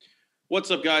What's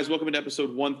up, guys? Welcome to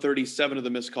episode 137 of the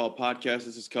Missed Call Podcast.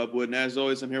 This is Cubwood, and as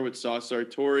always, I'm here with Sauce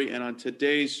Sartori, and on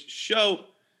today's show,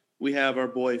 we have our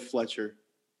boy Fletcher.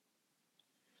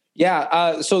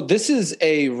 Yeah, so this is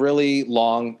a really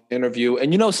long interview,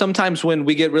 and sometimes when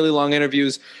we get really long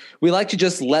interviews, we like to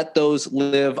just let those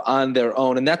live on their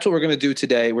own, and that's what we're going to do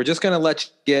today. We're just going to let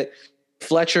you get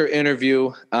Fletcher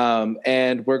interview,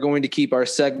 and we're going to keep our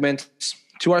segments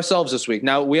to ourselves this week.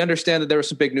 Now, we understand that there was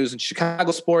some big news in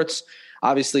Chicago sports.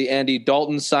 Obviously, Andy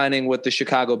Dalton signing with the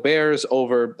Chicago Bears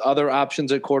over other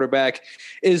options at quarterback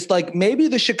is like maybe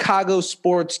the Chicago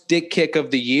sports dick kick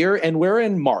of the year, and we're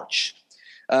in March.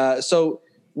 So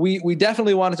we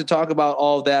definitely wanted to talk about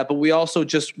all of that, but we also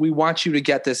we want you to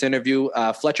get this interview.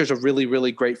 Fletcher's a really,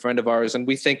 really great friend of ours, and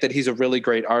we think that he's a really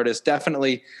great artist.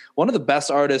 Definitely one of the best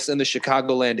artists in the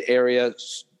Chicagoland area.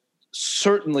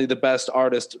 Certainly the best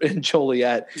artist in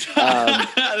Joliet.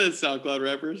 The SoundCloud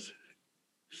rappers.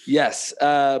 Yes,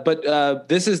 but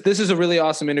this is a really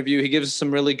awesome interview. He gives us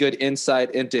some really good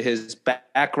insight into his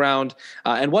background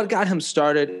and what got him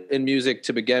started in music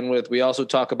to begin with. We also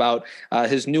talk about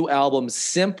his new album,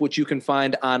 Simp, which you can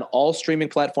find on all streaming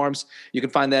platforms. You can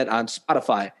find that on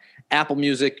Spotify, Apple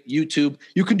Music, YouTube.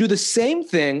 You can do the same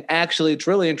thing. Actually, it's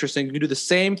really interesting. You can do the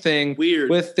same thing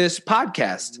with this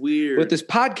podcast. With this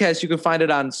podcast, you can find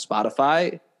it on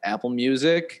Spotify, Apple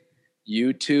Music,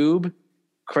 YouTube.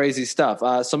 Crazy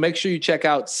stuff. So make sure you check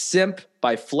out Simp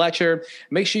by Fletcher.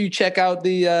 Make sure you check out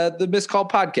the Missed Call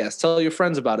Podcast. Tell your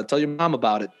friends about it. Tell your mom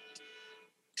about it.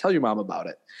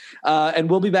 And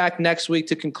we'll be back next week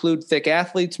to conclude Thick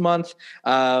Athletes Month.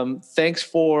 Thanks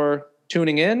for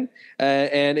tuning in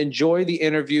and enjoy the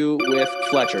interview with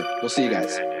Fletcher. We'll see you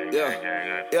guys.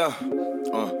 Yeah.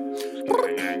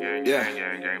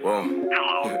 Whoa.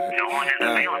 Hello, no one is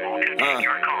available to take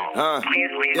your call. Please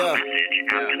leave a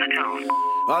message after the tone.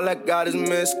 All I got is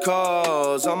missed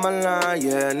calls on my line,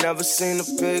 yeah. Never seem to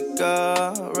pick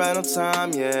up right on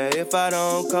time, yeah. If I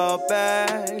don't call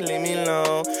back, leave me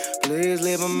alone. Please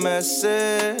leave a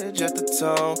message at the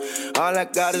tone. All I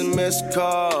got is missed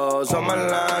calls on my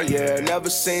line, yeah. Never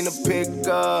seem to pick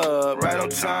up right on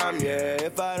time, yeah.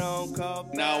 If I don't call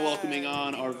back. Now welcoming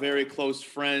on our very close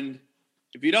friend.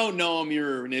 If you don't know him,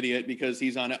 you're an idiot because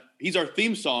he's our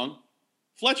theme song,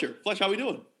 Fletcher. Fletch, how we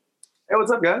doing? Hey,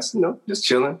 what's up, guys? Just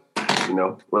chilling.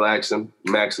 Relaxing,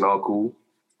 maxing, all cool.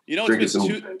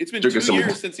 It's been 2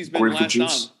 years since he's been last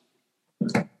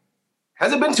on.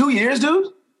 Has it been 2 years, dude?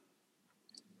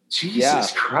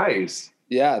 Jesus Christ.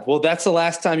 Yeah, well, that's the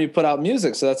last time you put out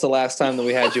music, so that's the last time that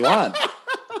we had you on.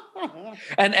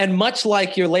 And much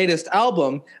like your latest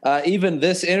album, even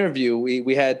this interview,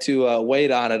 we had to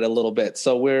wait on it a little bit.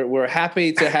 So we're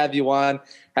happy to have you on.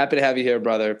 Happy to have you here,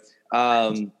 brother.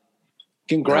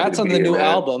 Congrats on the new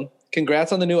album.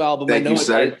 Congrats on the new album. Thank you,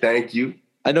 sir. Thank you.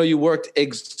 I know you worked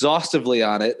exhaustively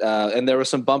on it, and there were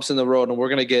some bumps in the road, and we're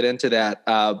going to get into that.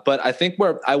 But I think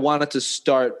where I wanted to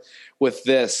start with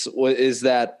this is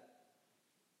that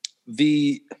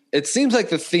it seems like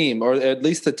the theme, or at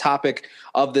least the topic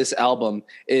of this album,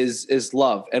 is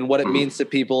love and what it means to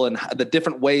people and the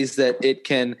different ways that it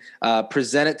can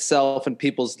present itself in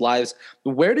people's lives.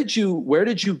 Where did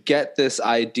you get this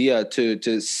idea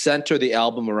to center the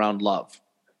album around love?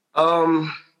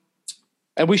 And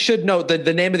we should note that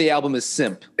the name of the album is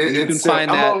Simp. You can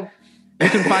find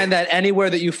that anywhere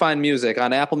that you find music,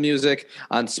 on Apple Music,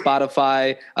 on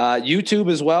Spotify, YouTube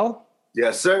as well.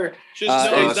 Yes, sir.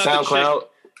 SoundCloud.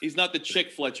 He's not the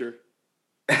chick, Fletcher.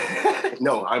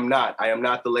 No, I'm not. I am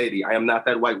not the lady. I am not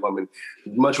that white woman.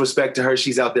 Much respect to her.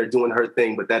 She's out there doing her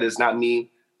thing, but that is not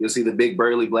me. You'll see the big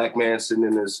burly black man sitting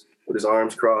with his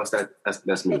arms crossed.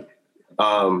 That's me.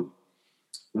 The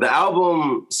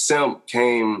album Simp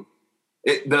came.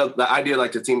 The idea,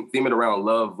 like to theme it around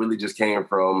love, really just came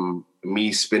from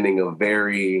me spending a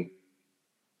very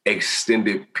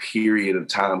extended period of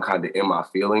time kind of in my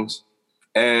feelings.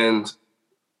 And,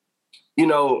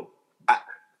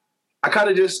 I kind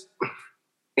of just,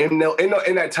 in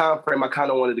that time frame, I kind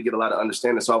of wanted to get a lot of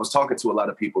understanding. So I was talking to a lot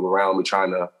of people around me,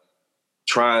 trying to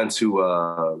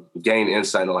gain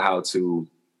insight on how to,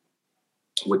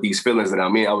 with these feelings that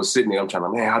I'm in. I was sitting there, I'm trying to,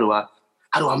 man, how do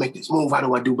I make this move? How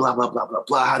do I do blah, blah, blah, blah,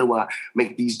 blah? How do I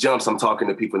make these jumps? I'm talking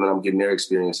to people and I'm getting their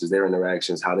experiences, their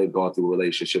interactions, how they've gone through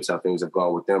relationships, how things have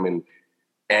gone with them.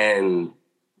 And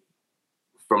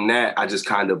from that, I just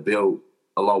kind of built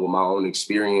along with my own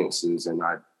experiences. And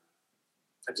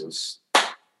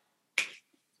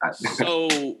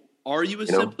So are you a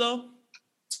simp though?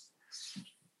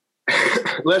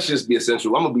 Let's just be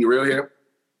essential. I'm going to be real here.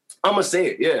 I'm going to say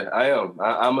it. Yeah, I am.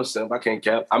 I'm a simp. I can't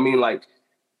cap. I mean, like,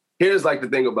 here's like the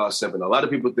thing about simping. A lot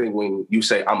of people think when you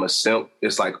say I'm a simp,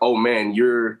 it's like, oh man,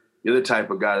 you're the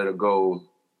type of guy that'll go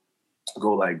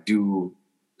like do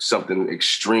something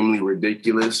extremely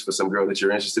ridiculous for some girl that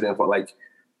you're interested in. For like,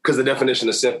 because the definition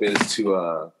of simp is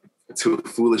to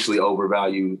foolishly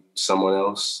overvalue someone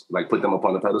else, like put them up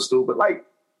on a pedestal. But like,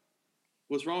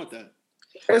 what's wrong with that?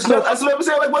 That's what I'm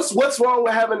saying. Like, what's wrong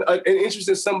with having an interest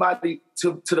in somebody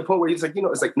to the point where it's like,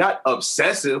 it's like not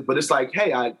obsessive, but it's like,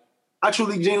 hey, I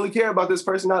truly genuinely care about this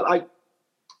person. I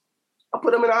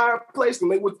put them in a higher place,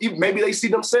 and maybe they see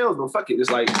themselves, but fuck it.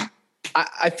 It's like,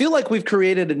 I feel like we've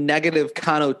created a negative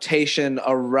connotation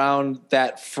around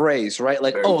that phrase, right?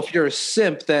 Like, oh, if you're a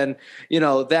simp, then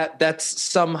that's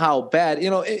somehow bad.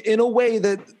 In a way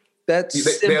that's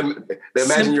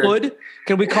simphood.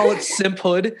 Can we call it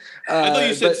simphood? I thought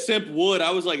you said simp would. I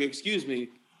was like, excuse me.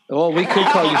 Well, we could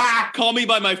call you. Call me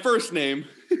by my first name.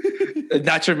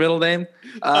 Not your middle name.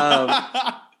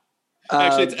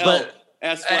 Actually, it's L.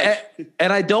 Ask Fletch.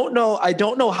 And I don't know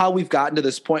how we've gotten to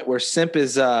this point where simp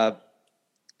is a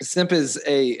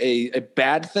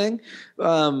bad thing.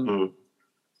 But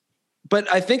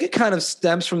I think it kind of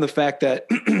stems from the fact that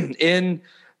in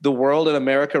the world in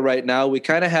America right now, we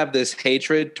kind of have this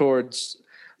hatred towards,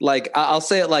 like, I'll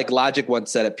say it like Logic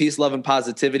once said it, peace, love, and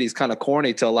positivity is kind of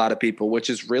corny to a lot of people, which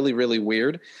is really, really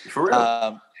weird. For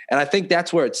real. And I think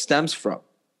that's where it stems from.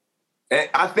 And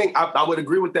I think I would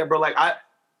agree with that, bro. I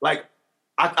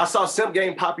saw simp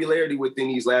gain popularity within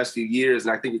these last few years,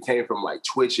 and I think it came from like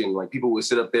Twitching. Like people would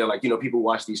sit up there, like, people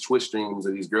watch these Twitch streams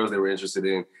of these girls they were interested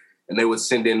in, and they would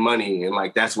send in money, and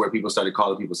like that's where people started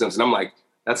calling people simps. And I'm like,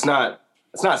 that's not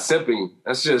simping.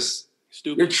 That's just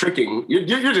stupid. You're tricking.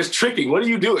 You're just tricking. What are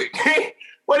you doing?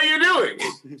 What are you doing?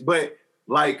 But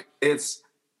like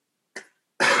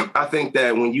I think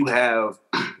that when you have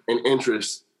an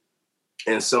interest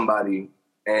in somebody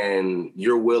and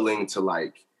you're willing to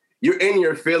like, you're in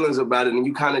your feelings about it, and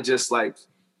you kind of just like,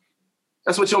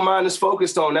 that's what your mind is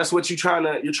focused on. That's what you're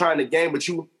trying to gain, but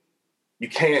you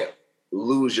can't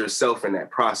lose yourself in that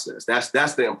process. That's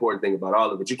the important thing about all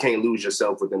of it. You can't lose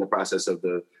yourself within the process of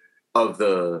the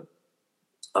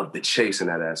chase in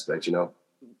that aspect,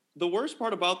 The worst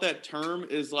part about that term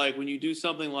is like when you do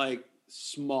something like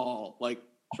small, like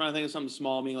trying to think of something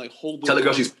small, meaning like hold the Tell the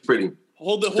girl she's pretty.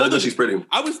 Tell the girl she's pretty.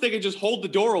 I was thinking just hold the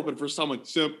door open for someone.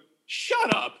 Simp.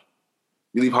 Shut up.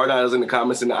 You leave hard eyes in the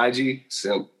comments in the IG?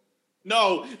 Simp.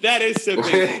 No, that is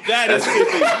simping. That is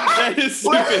simping. That is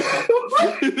simping.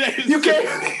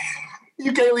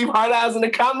 You can't leave hard eyes in the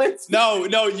comments? No,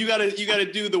 you gotta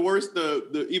do the worst,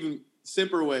 the even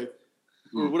simper way.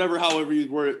 Or whatever, however you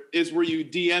word it, is where you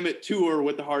DM it to her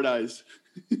with the hard eyes.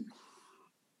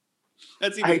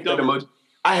 That's even dumber.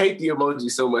 I hate the emoji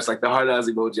so much, like the hard eyes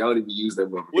emoji. I don't even use that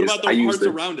one. What about the hearts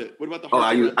around it? What about the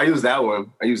hearts? I use that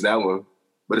one.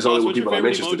 But it's only with people I'm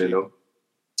interested in, though.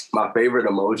 My favorite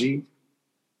emoji?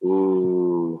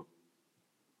 Ooh.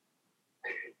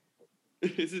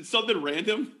 Is it something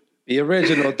random? The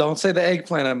original. Don't say the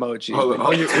eggplant emoji.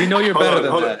 We know you're better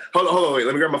than that. Hold on. Wait.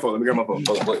 Let me grab my phone.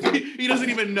 Hold on. He doesn't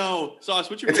even know. Sauce,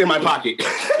 what's your It's in my pocket.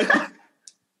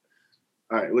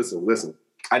 All right, listen.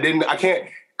 I can't,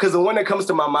 because the one that comes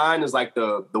to my mind is like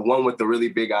the one with the really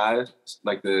big eyes,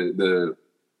 like the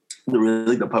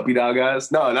puppy dog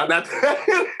eyes. No, not that.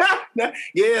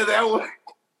 Yeah, that one.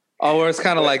 Oh, where it's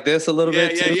kind of like this a little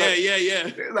bit too?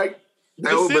 Yeah. Like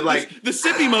that one, but like the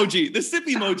sip emoji. The sip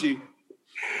emoji.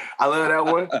 I love that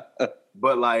one.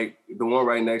 But like the one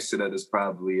right next to that is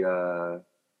probably I'm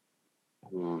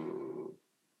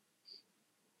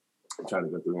trying to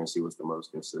go through here and see what's the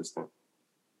most consistent.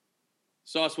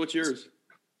 Sauce, what's yours?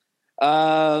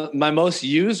 My most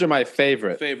used or my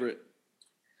favorite? Favorite.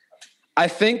 I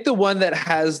think the one that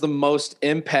has the most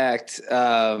impact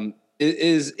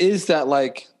is that,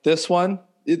 like, this one,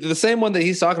 the same one that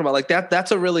he's talking about. Like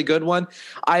that's a really good one.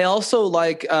 I also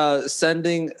like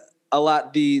sending a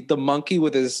lot the monkey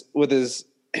with his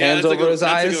hands over his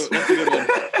eyes. That's a good one.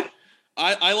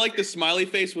 I like the smiley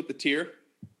face with the tear.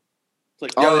 It's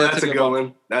like, that's a good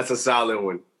one. That's a solid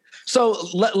one. So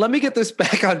let me get this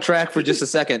back on track for just a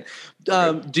second.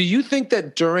 Okay. Do you think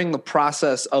that during the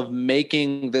process of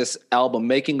making this album,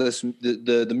 making this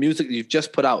the music that you've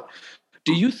just put out,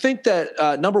 do you think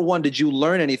that number one, did you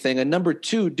learn anything, and number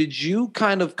two, did you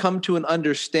kind of come to an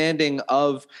understanding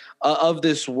of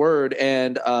this word,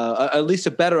 and at least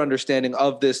a better understanding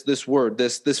of this word,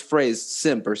 this phrase,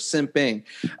 simp or simping,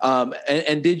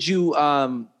 and did you?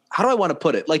 How do I want to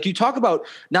put it? Like, you talk about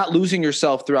not losing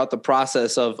yourself throughout the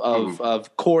process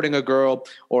of courting a girl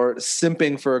or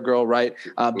simping for a girl, right?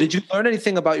 Did you learn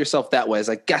anything about yourself that way? Is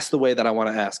I guess the way that I want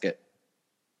to ask it.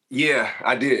 Yeah,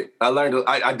 I did.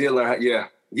 I did learn how, yeah.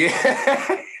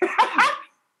 Yeah.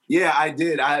 Yeah, I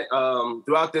did.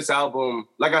 Throughout this album,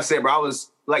 like I said, bro, I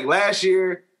was like last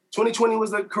year, 2020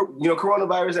 was the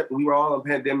coronavirus. We were all in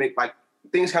pandemic. Like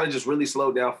things kind of just really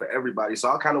slowed down for everybody.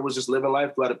 So I kind of was just living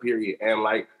life throughout a period. And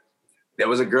like there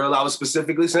was a girl I was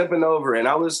specifically simping over, and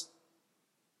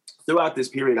throughout this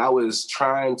period, I was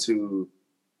trying to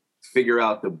figure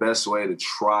out the best way to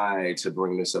try to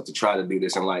bring this up, to try to do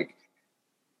this. And like,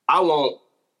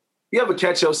 you ever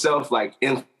catch yourself like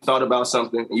in thought about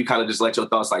something and you kind of just let your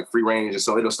thoughts like free range, and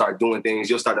so it'll start doing things.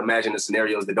 You'll start imagining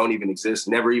scenarios that don't even exist,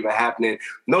 never even happening,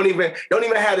 don't even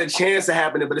have a chance of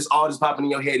happening, but it's all just popping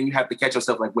in your head, and you have to catch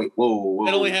yourself like, wait, whoa.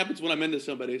 It only happens when I'm into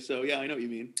somebody, so yeah, I know what you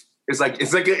mean. It's like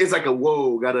a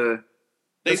whoa, gotta.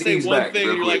 They say one thing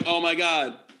and you're like, oh my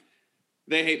God,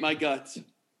 they hate my guts.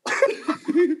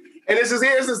 And it's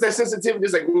just that sensitivity.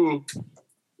 It's like,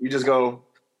 you just gonna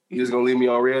leave me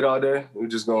on red all day? You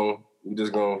just gonna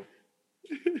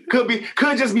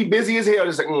could just be busy as hell.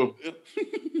 Just like,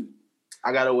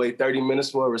 I gotta wait 30 minutes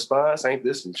for a response. Ain't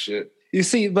this some shit? You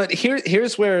see, but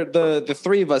here's where the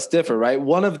three of us differ, right?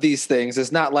 One of these things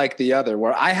is not like the other,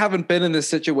 where I haven't been in this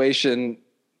situation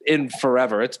in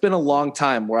forever. It's been a long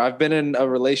time where I've been in a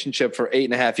relationship for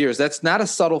 8.5 years. That's not a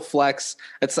subtle flex.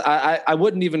 I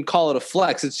wouldn't even call it a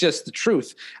flex. It's just the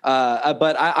truth.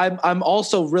 But I'm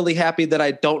also really happy that I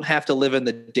don't have to live in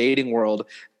the dating world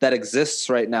that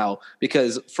exists right now,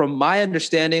 because from my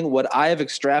understanding, what I have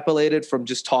extrapolated from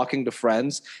just talking to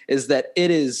friends is that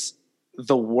it is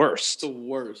the worst. The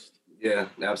worst. Yeah,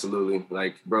 absolutely.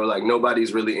 Like, bro, like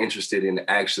nobody's really interested in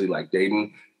actually like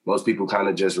dating. Most people kind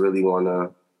of just really want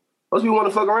to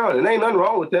fuck around, and ain't nothing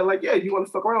wrong with that. Like, yeah, you want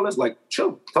to fuck around, let's like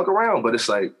chill, fuck around. But it's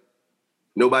like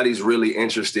nobody's really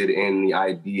interested in the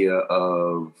idea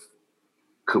of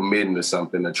committing to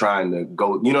something or trying to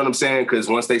go. You know what I'm saying? Because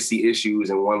once they see issues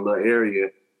in one little area,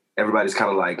 everybody's kind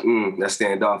of like, that's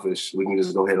standoffish. We can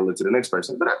just go ahead and look to the next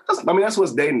person. But that's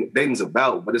what dating's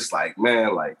about. But it's like,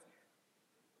 man, like,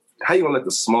 how you gonna let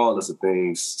the smallest of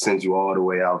things send you all the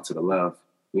way out to the left?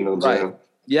 You know what I'm saying?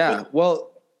 Yeah.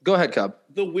 Well, go ahead, Cub.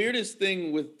 The weirdest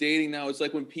thing with dating now is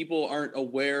like when people aren't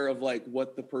aware of like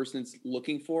what the person's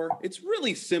looking for. It's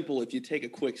really simple if you take a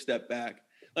quick step back.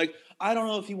 Like, I don't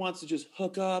know if he wants to just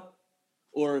hook up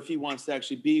or if he wants to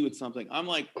actually be with something. I'm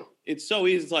like, it's so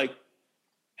easy. It's like,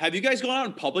 have you guys gone out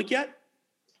in public yet?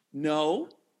 No.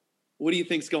 What do you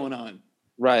think's going on?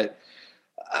 Right.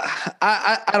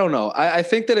 I don't know. I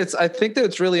think that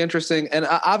it's really interesting, and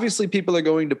obviously people are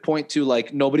going to point to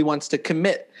like nobody wants to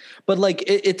commit, but like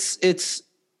it's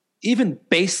even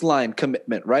baseline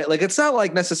commitment, right? Like it's not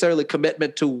like necessarily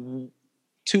commitment to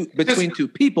between two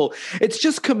people. It's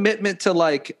just commitment to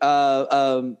like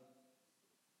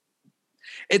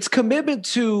it's commitment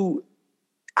to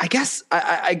I guess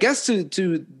to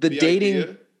the dating.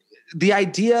 Idea. The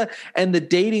idea and the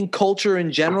dating culture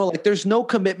in general, like there's no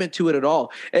commitment to it at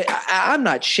all. I'm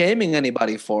not shaming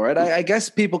anybody for it. I guess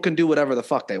people can do whatever the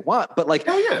fuck they want, but like,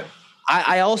 yeah.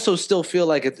 I also still feel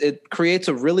like it creates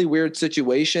a really weird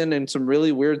situation and some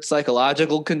really weird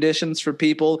psychological conditions for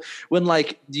people when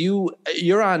like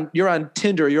you're on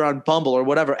Tinder, you're on Bumble or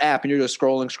whatever app, and you're just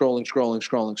scrolling.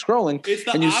 It's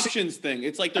the options thing.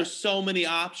 It's like there's so many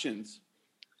options.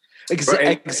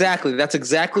 Exactly. That's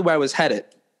exactly where I was headed.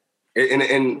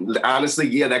 And honestly,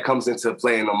 yeah, that comes into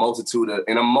play in a multitude of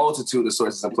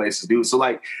sources and places, dude. So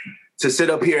like to sit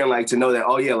up here and like to know that,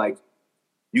 oh yeah, like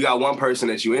you got one person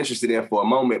that you're interested in for a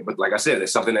moment, but like I said,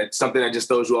 it's something that just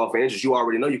throws you off in interest. You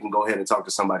already know you can go ahead and talk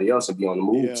to somebody else and be on the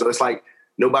move. Yeah. So it's like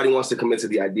nobody wants to commit to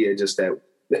the idea just that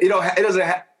it doesn't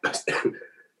have.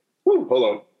 Hold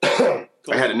on,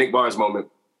 I had a Nick Barnes moment.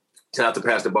 Shout out to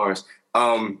Pastor Barnes.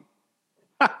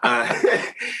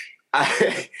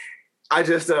 I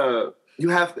just, you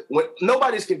have to,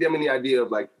 nobody's condemning the idea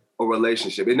of like a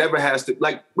relationship. It never has to,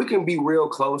 like, we can be real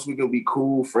close. We can be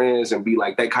cool friends and be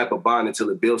like that type of bond until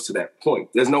it builds to that point.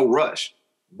 There's no rush.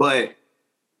 But,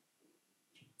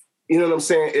 you know what I'm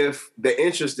saying? If the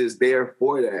interest is there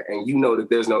for that and you know that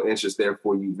there's no interest there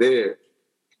for you there,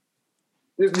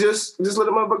 just let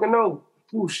the motherfucker know.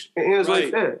 Whoosh, it ends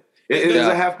right there. It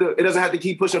doesn't have to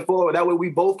keep pushing forward. That way we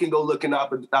both can go look in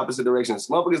opposite directions.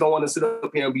 Motherfuckers don't want to sit up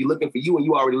here and be looking for you and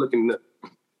you already looking.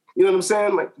 You know what I'm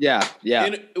saying? Like, yeah.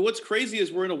 And what's crazy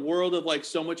is we're in a world of like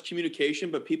so much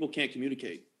communication, but people can't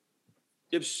communicate.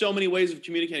 You have so many ways of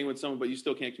communicating with someone, but you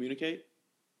still can't communicate.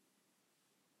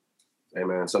 Hey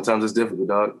man, sometimes it's difficult,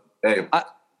 dog. Hey,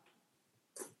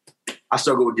 I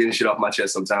struggle with getting shit off my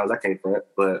chest sometimes. I can't front,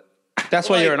 but that's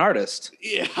why you're an artist.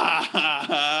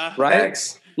 Yeah. Right?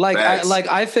 Facts.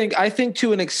 I think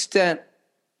to an extent,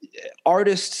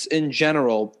 artists in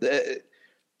general,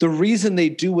 the reason they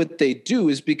do what they do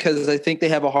is because I think they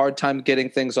have a hard time getting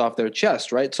things off their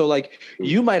chest, right? So like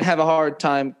you might have a hard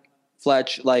time,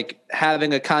 Fletch, like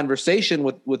having a conversation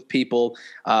with people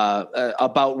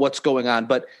about what's going on,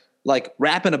 but like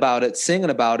rapping about it,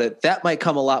 singing about it, that might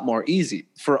come a lot more easy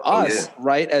for us,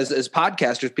 right? As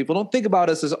podcasters, people don't think about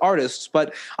us as artists,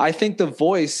 but I think the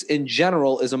voice in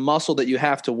general is a muscle that you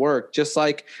have to work. Just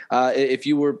like if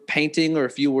you were painting or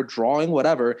if you were drawing,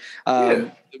 whatever,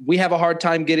 we have a hard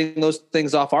time getting those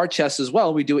things off our chests as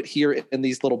well. We do it here in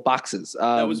these little boxes.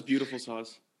 That was beautiful,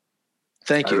 Sauce.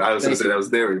 Thank you. I was going to say that was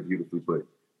very beautifully put.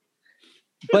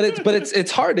 But it's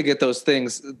hard to get those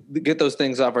things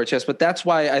off our chest. But that's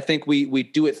why I think we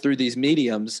do it through these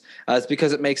mediums. It's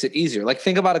because it makes it easier. Like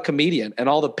think about a comedian and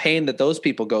all the pain that those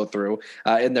people go through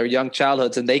in their young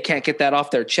childhoods, and they can't get that off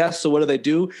their chest. So what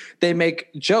do? They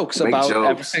make jokes about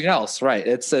everything else. Right?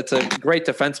 It's a great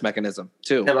defense mechanism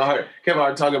too. Kevin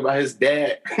Hart talking about his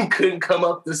dad couldn't come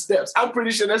up the steps. I'm pretty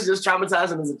sure that's just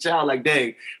traumatizing as a child. Like,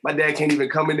 dang, my dad can't even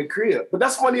come in the crib. But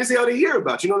that's funny as hell to hear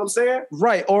about. You know what I'm saying?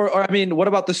 Right. Or I mean,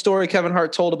 what about the story Kevin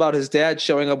Hart told about his dad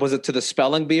showing up? Was it to the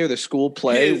spelling bee or the school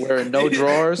play wearing no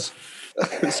drawers?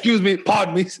 Excuse me.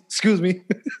 Pardon me. Excuse me.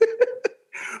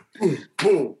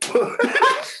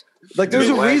 Like there's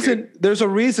a reason. There's a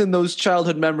reason those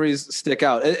childhood memories stick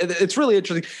out. It's really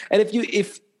interesting. And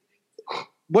if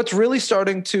what's really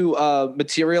starting to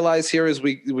materialize here as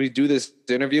we do this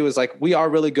interview is like we are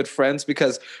really good friends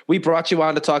because we brought you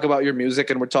on to talk about your music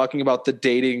and we're talking about the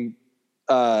dating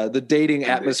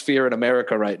atmosphere in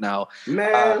America right now.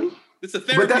 Man, it's a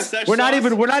therapy session. We're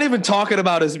not even talking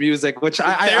about his music, which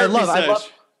I love.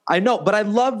 I know, but I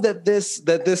love that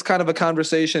this kind of a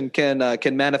conversation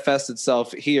can manifest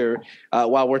itself here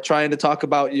while we're trying to talk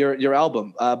about your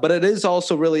album. But it is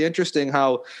also really interesting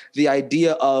how the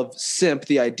idea of Simp,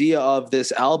 the idea of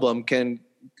this album, can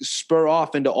spur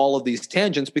off into all of these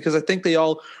tangents because I think they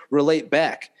all relate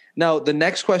back. Now, the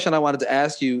next question I wanted to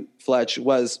ask you, Fletch,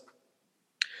 was,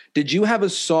 did you have a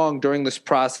song during this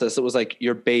process that was like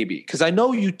your baby? Because I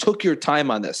know you took your time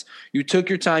on this. You took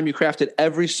your time. You crafted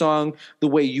every song the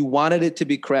way you wanted it to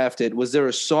be crafted. Was there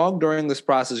a song during this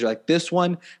process you're like, this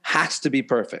one has to be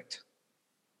perfect?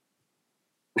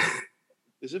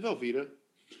 Is it Velveeta?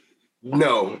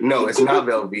 No, it's not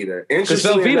Velveeta. Because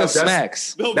Velveeta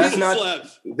smacks.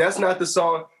 That's not the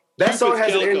song. That song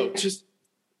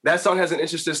has an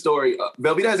interesting story.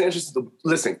 Velveeta has an interesting.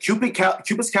 Listen,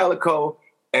 Cupid's Calico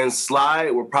and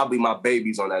Sly were probably my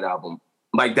babies on that album.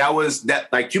 Like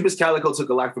Cupid's Calico took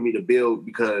a lot for me to build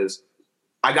because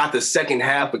I got the second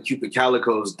half of Cupid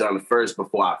Calico's done first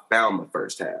before I found the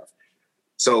first half.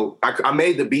 So I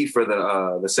made the beat for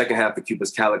the second half of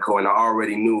Cupid's Calico, and I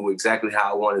already knew exactly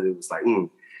how I wanted it. It was like,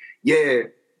 yeah.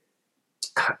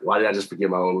 Why did I just forget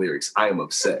my own lyrics? I am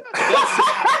upset.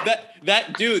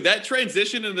 That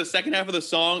transition in the second half of the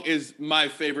song is my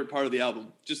favorite part of the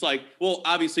album. Just like, well,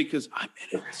 obviously because I'm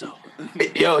in it. So,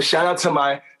 yo, shout out to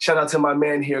my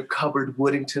man here, Cupboard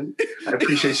Woodington. I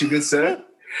appreciate you, good sir.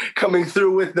 Coming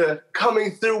through with the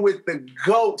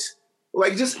GOAT.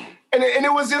 Like just and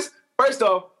it was just, first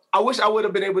off, I wish I would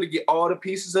have been able to get all the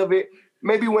pieces of it.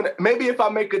 Maybe if I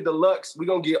make a deluxe, we're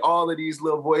going to get all of these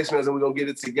little voicemails and we're going to get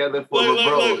it together for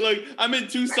Look, I'm in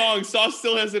 2 songs. Sauce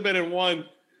still hasn't been in 1.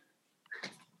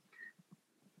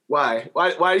 Why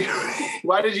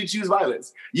did you choose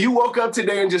violence? You woke up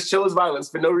today and just chose violence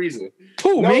for no reason.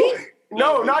 Who, me?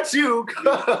 No, not you.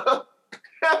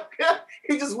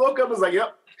 He just woke up and was like,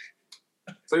 yep.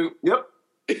 So, yep.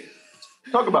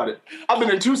 Talk about it. I've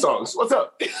been in 2 songs. What's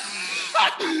up?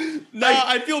 No,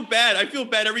 I feel bad. I feel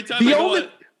bad every time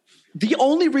The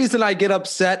only reason I get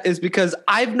upset is because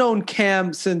I've known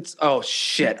Cam since, oh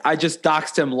shit, I just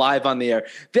doxed him live on the air.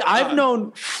 I've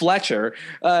known Fletcher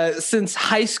since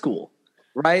high school,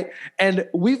 right? And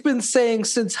we've been saying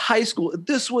since high school,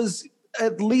 this was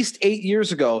at least 8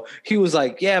 years ago, he was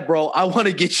like, yeah, bro, I want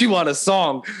to get you on a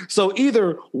song. So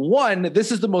either 1,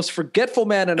 this is the most forgetful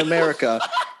man in America.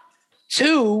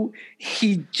 2,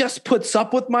 he just puts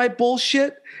up with my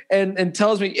bullshit and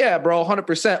tells me, yeah, bro,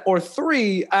 100%. Or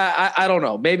 3, I don't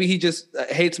know. Maybe he just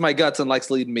hates my guts and likes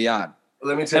leading me on.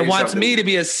 Let me tell you and wants me to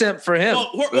be a simp for him.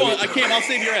 Cam, I'll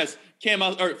save your ass.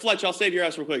 Fletch, I'll save your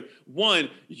ass real quick. 1,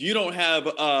 you don't have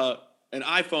an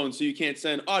iPhone, so you can't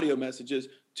send audio messages.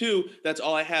 2, that's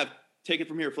all I have. Take it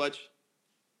from here, Fletch.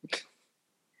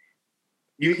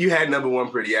 You had number 1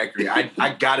 pretty accurate.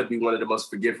 I gotta be one of the most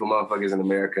forgetful motherfuckers in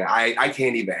America. I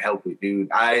can't even help it, dude.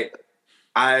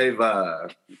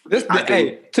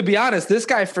 To be honest, this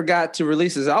guy forgot to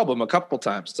release his album a couple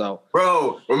times. So,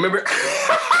 bro, remember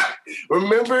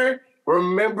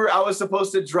I was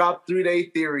supposed to drop 3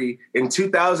 Day Theory in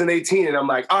 2018, and I'm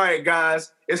like, all right,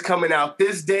 guys, it's coming out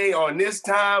this day on this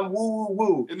time, woo, woo,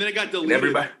 woo. And then it got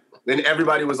deleted. Then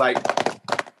everybody was like,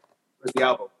 where's the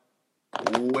album?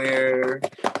 Where?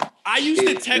 I used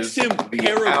to text him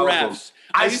paragraphs.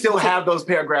 I still have those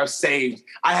paragraphs saved.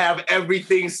 I have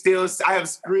everything still. I have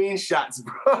screenshots,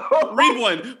 bro. Read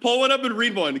one. Pull one up and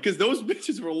read one, because those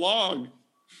bitches were long.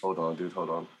 Hold on, dude. Hold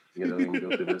on. You gotta let me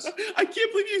go through this. I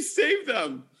can't believe you saved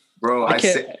them. Bro,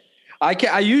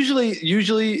 I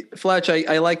usually Fletch,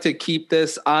 I like to keep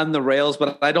this on the rails,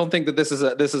 but I don't think that this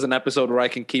is an episode where I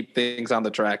can keep things on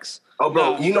the tracks. Oh,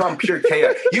 bro, you know I'm pure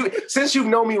chaos. Since you've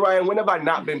known me, Ryan, when have I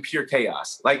not been pure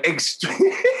chaos? Like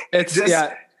extreme.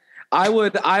 I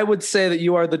would say that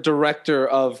you are the director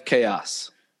of chaos.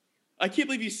 I can't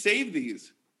believe you saved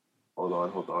these. Hold on.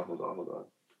 It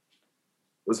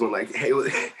was when hey,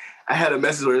 I had a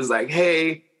message where it was like,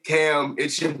 hey, Cam,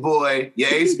 it's your boy,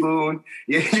 your A Spoon,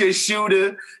 your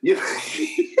shooter, your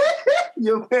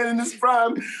man in this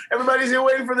prime. Everybody's here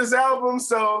waiting for this album,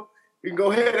 so you can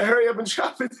go ahead and hurry up and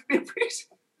drop it.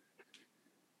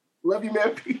 Love you,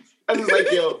 man. Peace. I was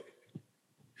like, yo,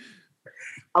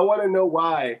 I want to know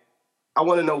why.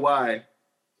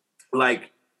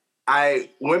 Like, I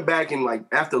went back and like,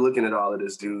 after looking at all of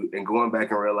this, dude, and going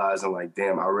back and realizing like,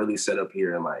 damn, I really set up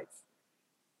here and like,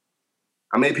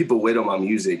 I made people wait on my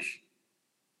music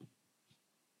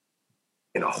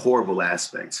in a horrible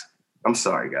aspect. I'm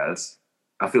sorry, guys.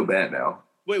 I feel bad now.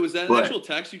 Wait, was that an actual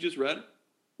text you just read?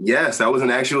 Yes, that was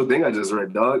an actual thing I just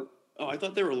read, dog. Oh, I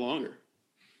thought they were longer.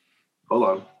 Hold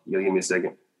on. You gotta give me a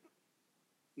second.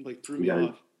 Like, threw me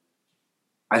off.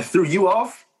 I threw you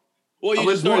off? Well, you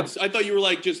just started. I thought you were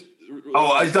like just.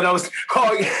 Oh, I thought I was.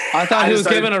 Oh, yeah. I thought he was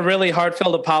giving a really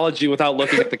heartfelt apology without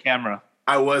looking at the camera.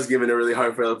 I was giving a really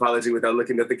heartfelt apology without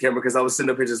looking at the camera because I was sitting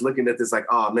up here just looking at this like,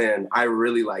 oh man, I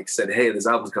really like said, hey, this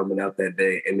album's coming out that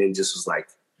day. And then just was like,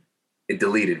 it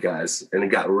deleted, guys. And it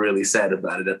got really sad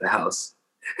about it at the house.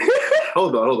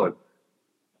 Hold on.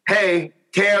 Hey,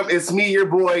 Cam, it's me, your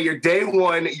boy, your day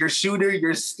one, your shooter,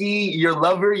 your ski, your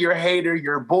lover, your hater,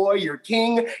 your boy, your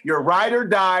king, your ride or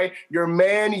die, your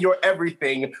man, your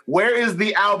everything. Where is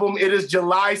the album? It is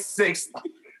July 6th.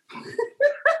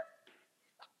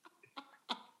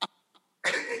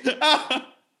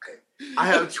 I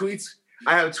have tweets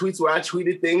where I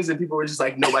tweeted things and people were just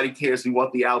like, nobody cares. We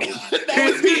want the album.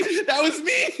 That was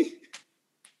me.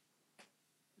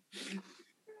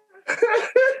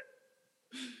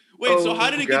 Wait, so how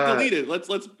did it get deleted?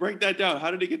 Let's break that down. How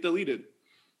did it get deleted?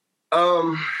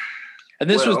 And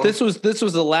this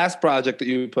was the last project that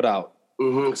you put out.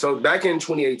 Mm-hmm. So back in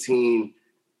 2018,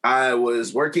 I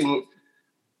was working.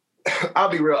 I'll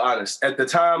be real honest. At the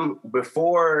time,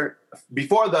 before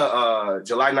the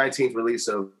July 19th release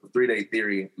of 3 Day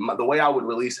Theory, the way I would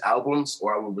release albums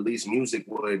or I would release music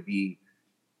would be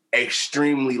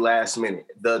extremely last minute.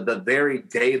 The very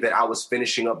day that I was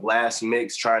finishing up last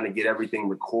mix, trying to get everything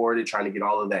recorded, trying to get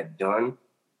all of that done,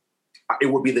 it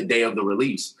would be the day of the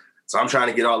release. So I'm trying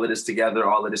to get all of this together,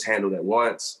 all of this handled at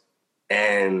once.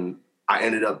 And I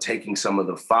ended up taking some of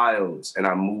the files and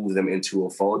I moved them into a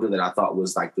folder that I thought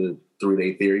was like the 3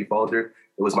 Day Theory folder.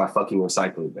 It was my fucking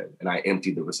recycling bin. And I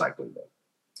emptied the recycling bin.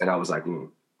 And I was like,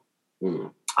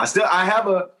 I still have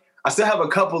a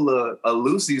couple of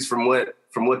loosies from what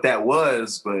that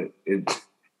was, but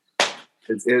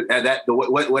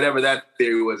whatever that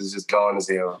theory was is just gone as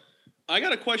hell. I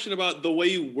got a question about the way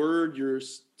you word your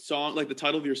song, like the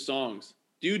title of your songs.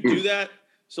 Do you do that?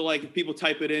 So like if people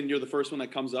type it in, you're the first one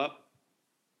that comes up?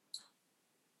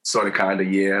 Sort of, kind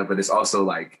of, yeah. But it's also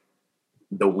like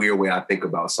the weird way I think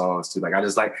about songs too. Like I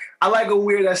like a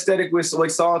weird aesthetic with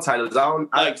like song titles.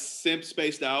 I simp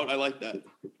spaced out. I like that.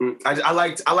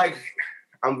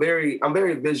 I'm very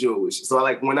visual. So I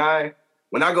like when I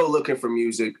go looking for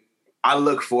music, I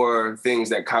look for things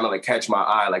that kind of like catch my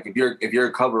eye. Like if you're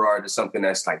a cover art is something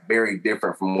that's like very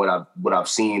different from what I've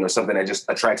seen or something that just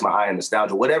attracts my eye and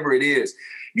nostalgia, whatever it is,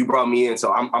 you brought me in.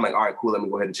 So I'm like, all right, cool. Let me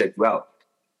go ahead and check you out.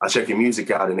 I'll check your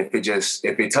music out. And if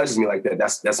it touches me like that,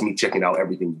 that's me checking out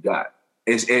everything you got.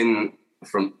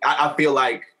 I feel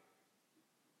like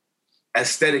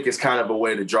aesthetic is kind of a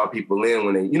way to draw people in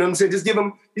when they, you know what I'm saying? Just give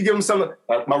them some,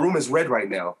 my room is red right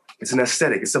now. It's an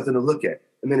aesthetic. It's something to look at.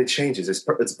 And then it changes.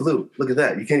 It's blue. Look at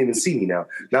that. You can't even see me now.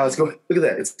 Now it's going, look at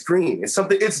that. It's green. It's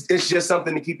something, it's just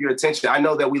something to keep your attention. I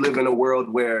know that we live in a world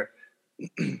where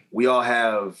we all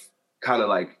have kind of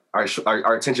like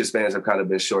our attention spans have kind of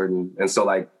been shortened. And so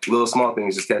like little small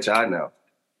things just catch your eye now.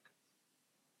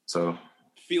 So.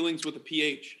 Feelings with a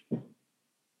PH.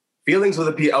 Feelings with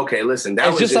a P. Okay, listen, that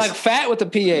it's was just like fat with the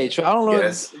PH. I don't know.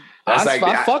 Yes, that's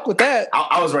I fuck with that.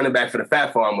 I was running back for the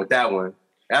fat farm with that one.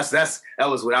 That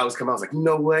was what I was coming. I was like, you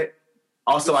know what?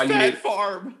 Also, I needed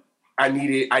farm. I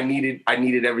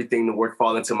needed everything to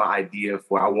fall into my idea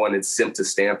for. I wanted SIMP to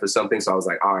stand for something. So I was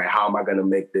like, all right, how am I going to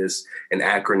make this an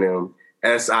acronym?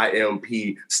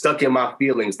 SIMP, stuck in my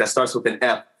feelings. That starts with an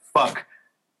F. Fuck.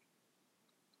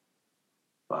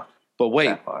 But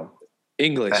wait,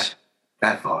 English.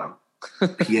 Fat farm.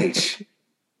 PH.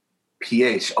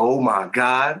 PH. Oh my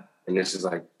God. And it's just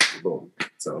like, boom.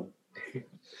 So.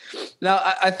 Now,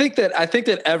 I think that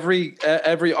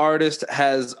every artist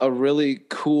has a really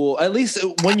cool, at least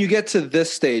when you get to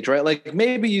this stage, right? Like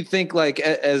maybe you think like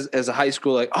as a high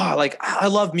school, like, oh, like I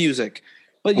love music,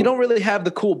 but you don't really have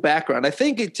the cool background. I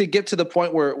think to get to the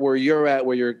point where you're at,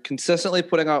 where you're consistently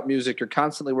putting out music, you're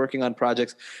constantly working on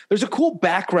projects, there's a cool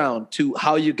background to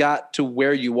how you got to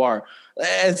where you are.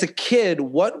 As a kid,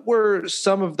 what were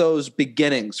some of those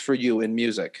beginnings for you in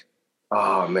music?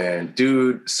 Oh man,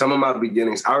 dude, some of my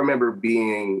beginnings, I remember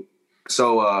being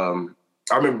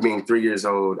 3 years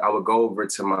old. I would go over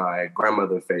to my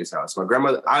grandmother Faye's house. My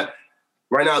grandmother,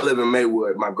 right now I live in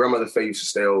Maywood. My grandmother Faye used to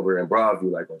stay over in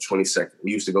Broadview, like on 22nd.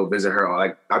 We used to go visit her.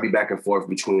 Like I'd be back and forth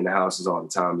between the houses all the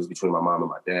time, just between my mom and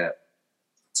my dad.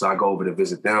 So I go over to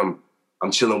visit them.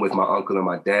 I'm chilling with my uncle and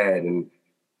my dad, and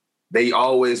they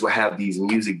always would have these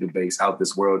music debates out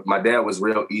this world. My dad was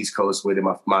real East Coast with it.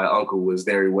 My uncle was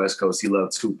very West Coast. He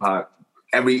loved Tupac.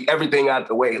 Everything out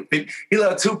the way. He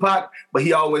loved Tupac, but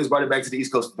he always brought it back to the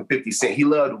East Coast for 50 Cent. He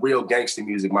loved real gangster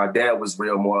music. My dad was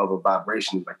real more of a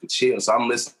vibration, like a chill. So I'm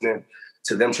listening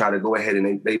to them try to go ahead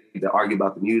and they argue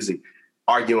about the music.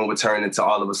 Arguing would turn into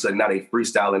all of a sudden now they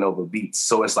freestyling over beats.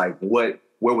 So it's like, where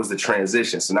was the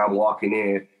transition? So now I'm walking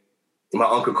in. My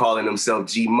uncle calling himself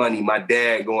G Money, my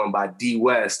dad going by D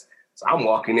West. So I'm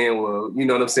walking in, well, you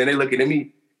know what I'm saying? They looking at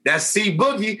me, that's C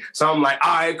Boogie. So I'm like,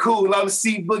 all right, cool, I'm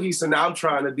C Boogie. So now I'm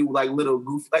trying to do like little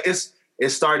goof. Like it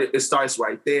starts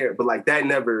right there. But like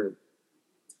that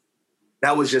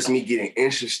was just me getting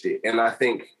interested. And I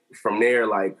think from there,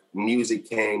 like music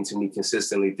came to me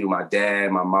consistently through my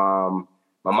dad, my mom.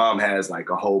 My mom has like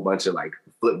a whole bunch of like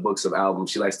flip books of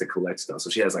albums. She likes to collect stuff. So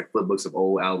she has like flip books of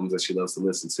old albums that she loves to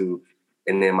listen to.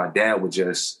 And then my dad would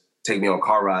just take me on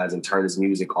car rides and turn his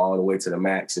music all the way to the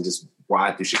max and just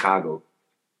ride through Chicago.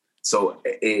 So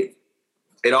it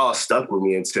all stuck with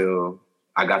me until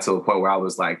I got to a point where I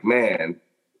was like, man,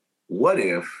 what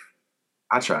if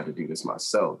I tried to do this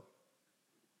myself?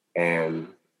 And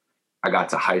I got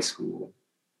to high school.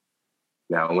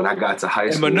 Now, when I got to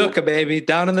high school... Manuka, baby,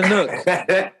 down in the nook.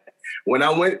 When I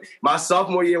went, my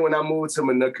sophomore year, when I moved to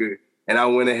Manuka, and I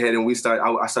went ahead and I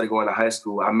started going to high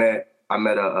school, I met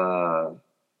a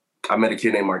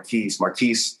kid named Marquise.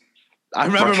 I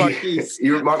remember Marquise.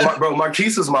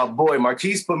 Marquise was my boy.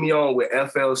 Marquise put me on with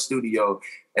FL Studio,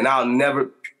 and I'm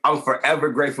forever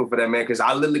grateful for that, man, because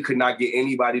I literally could not get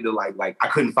anybody to like I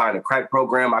couldn't find a crack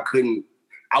program.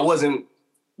 I wasn't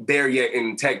there yet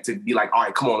in tech to be like, all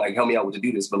right, come on, like help me out with to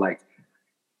do this. But like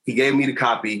he gave me the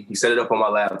copy, he set it up on my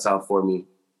laptop for me,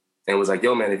 and was like,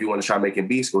 yo, man, if you want to try making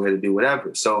beats, go ahead and do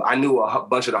whatever. So I knew a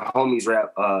bunch of the homies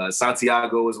rap.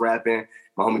 Santiago was rapping.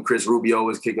 My homie Chris Rubio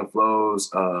was kicking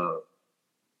flows.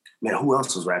 Man, who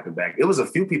else was rapping back? It was a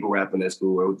few people rapping at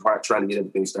school where we were trying to get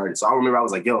everything started. So I remember I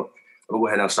was like, yo, I'll go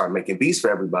ahead and start making beats for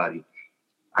everybody.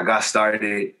 I got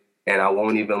started, and I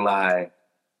won't even lie,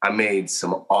 I made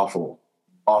some awful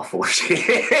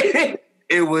shit.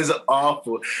 It was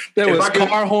awful. There was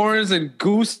car horns and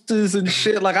gooses and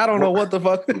shit. Like, I don't know what the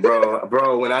fuck.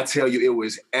 Bro, when I tell you, it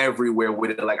was everywhere with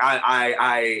it. Like,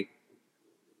 I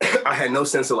had no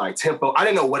sense of, like, tempo. I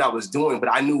didn't know what I was doing, but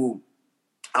I knew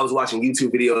I was watching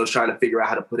YouTube videos trying to figure out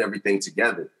how to put everything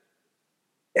together.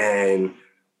 And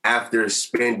after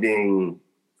spending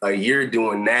a year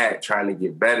doing that, trying to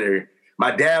get better,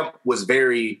 my dad was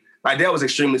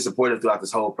extremely supportive throughout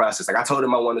this whole process. Like I told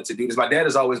him I wanted to do this. My dad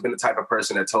has always been the type of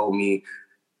person that told me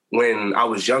when I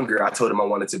was younger, I told him I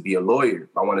wanted to be a lawyer.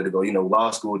 I wanted to go,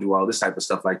 law school, do all this type of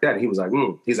stuff like that. And he was like,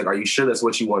 He's like, are you sure that's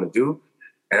what you want to do?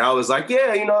 And I was like,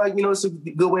 yeah, it's a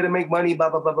good way to make money, blah,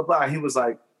 blah, blah, blah, blah. He's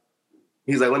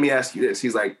like, let me ask you this.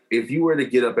 He's like, if you were to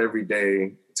get up every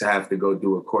day to have to go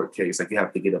do a court case, like you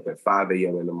have to get up at 5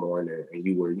 a.m. in the morning and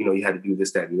you were, you had to do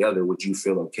this, that, and the other, would you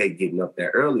feel okay getting up that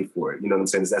early for it? You know what I'm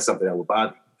saying? Is that something that would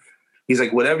bother you? He's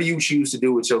like, whatever you choose to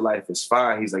do with your life is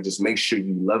fine. He's like, just make sure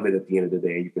you love it at the end of the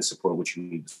day and you can support what you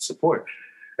need to support.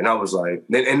 And I was like,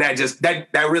 and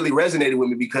that really resonated with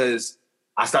me because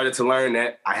I started to learn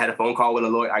that. I had a phone call with a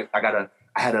lawyer. I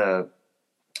had a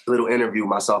little interview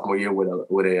my sophomore year with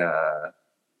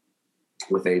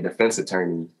with a defense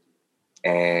attorney,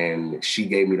 and she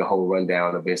gave me the whole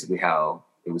rundown of basically how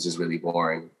it was just really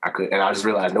boring. And I just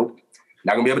realized, nope,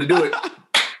 not gonna be able to do it.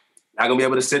 Not gonna be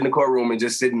able to sit in the courtroom and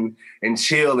just sit and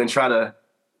chill and try to.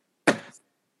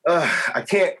 I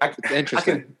can't.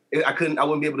 Interesting. I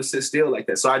wouldn't be able to sit still like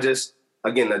that. So I just,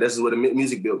 again, this is where the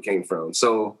music build came from.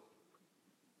 So,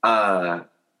 I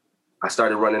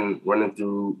started running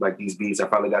through like these beats. I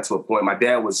finally got to a point. My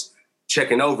dad was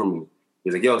checking over me.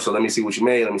 He's like, yo, so let me see what you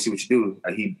made. Let me see what you do.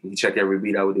 He checked every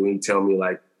beat I would do. And he'd tell me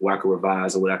like what I could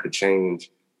revise and what I could change.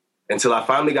 Until I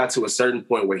finally got to a certain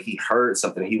point where he heard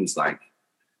something. And he was like,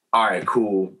 all right,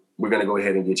 cool. We're going to go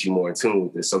ahead and get you more in tune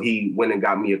with this. So he went and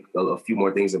got me a few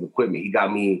more things of equipment. He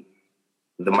got me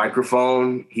the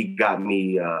microphone. He got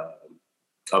me a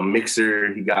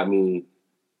mixer. He got me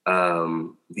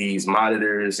these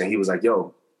monitors. And he was like,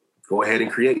 yo, go ahead and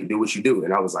create, do what you do.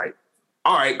 And I was like,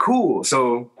 all right, cool.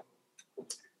 So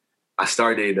I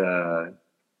started, I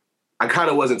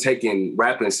kind of wasn't taking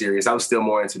rapping serious. I was still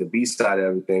more into the beat side of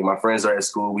everything. My friends are at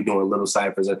school. We doing little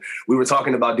ciphers. And we were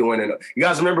talking about doing it. You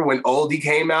guys remember when Oldie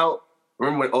came out?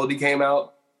 Oldie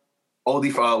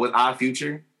with Odd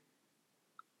Future?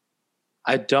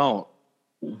 I don't.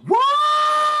 What?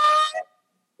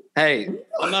 Hey.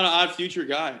 I'm not an Odd Future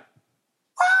guy.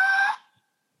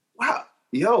 Wow.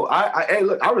 Yo, hey,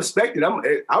 look, I respect it.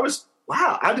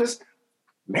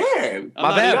 Man,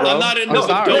 my bad, bro. I'm not into the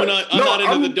donut. I'm not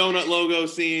into the donut logo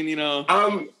scene. You know.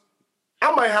 I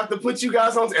might have to put you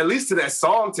guys on at least to that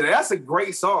song today. That's a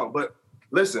great song. But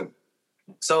listen,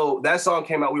 so that song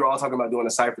came out. We were all talking about doing a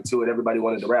cipher to it. Everybody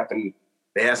wanted to rap, and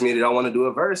they asked me, "Did I want to do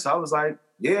a verse?" I was like,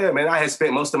 "Yeah, man." I had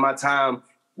spent most of my time.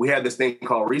 We had this thing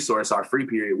called Resource, our free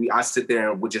period. I sit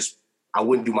there and I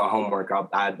wouldn't do my homework.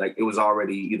 I like it was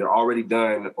already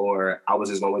done, or I was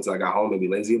just gonna wait till I got home and be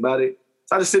lazy about it.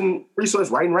 So I just sit in Resource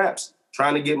writing raps,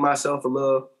 trying to get myself a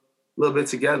little bit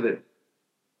together.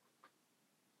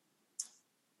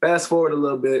 Fast forward a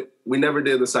little bit, we never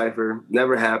did the cipher,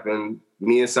 never happened.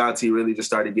 Me and Santi really just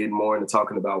started getting more into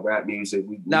talking about rap music.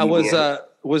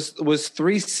 Was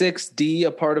 36D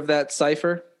a part of that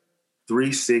cipher?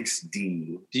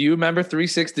 36D. Do you remember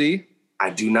 36D? I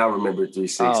do not remember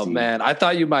 360. Oh man, I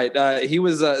thought you might. He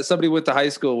was somebody we went to high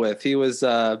school with. He was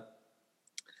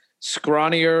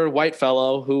scrawnier white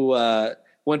fellow who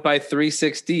went by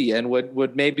 360 and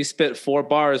would maybe spit 4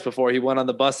 bars before he went on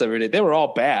the bus every day. They were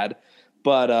all bad,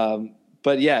 but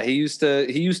yeah, he used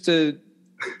to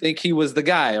think he was the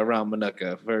guy around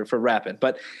Manuka for rapping.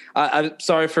 But I'm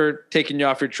sorry for taking you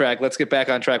off your track. Let's get back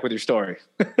on track with your story.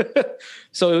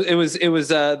 So it was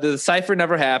the cipher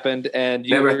never happened, and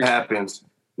happens.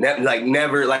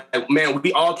 Never, man,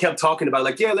 we all kept talking about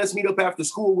like, yeah, let's meet up after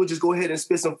school. We'll just go ahead and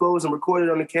spit some flows and record it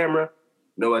on the camera.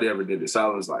 Nobody ever did this.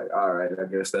 So I was like, all right, I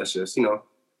guess that's just,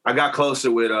 I got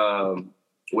closer with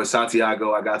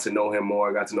Santiago. I got to know him more.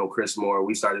 I got to know Chris more.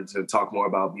 We started to talk more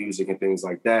about music and things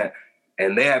like that.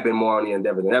 And they have been more on the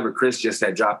endeavor than ever. Chris just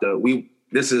had dropped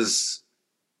this is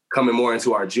coming more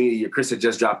into our junior year. Chris had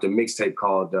just dropped a mixtape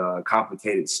called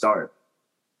Complicated Start.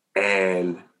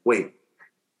 And wait.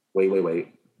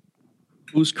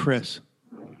 Who's Chris?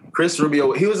 Chris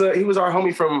Rubio. He was our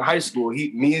homie from high school.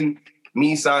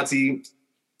 Me, Santi,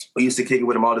 we used to kick it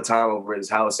with him all the time over at his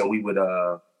house, and we would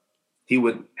he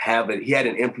had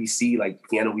an MPC like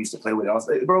piano we used to play with. I was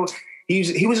like, bro,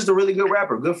 he was just a really good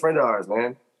rapper, good friend of ours,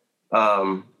 man.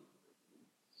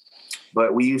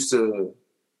 But we used to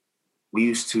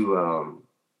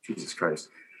Jesus Christ.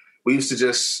 We used to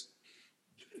just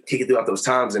kick it throughout those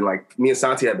times. And like me and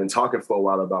Santi had been talking for a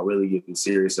while about really getting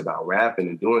serious about rapping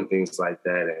and doing things like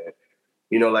that.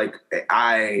 And, like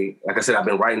I said, I've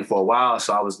been writing for a while.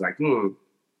 So I was like,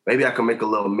 maybe I could make a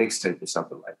little mixtape or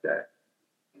something like that.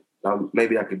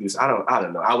 Maybe I could do, I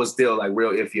don't know. I was still like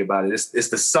real iffy about it. It's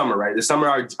the summer, right? The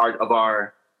summer of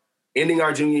our ending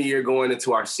our junior year, going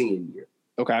into our senior year.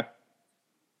 Okay.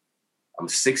 I'm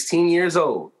 16 years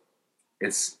old.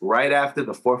 It's right after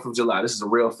the 4th of July. This is a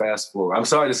real fast forward. I'm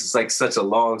sorry this is like such a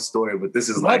long story, but this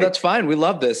is that's fine. We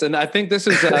love this. And I think this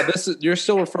is you're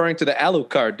still referring to the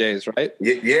Alucard days, right?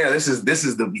 Yeah, this is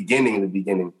the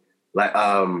beginning. Like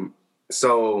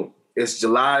so it's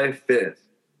July 5th.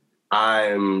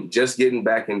 I'm just getting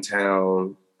back in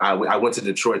town. I went to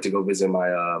Detroit to go visit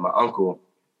my uncle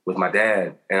with my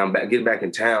dad, and I'm getting back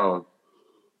in town,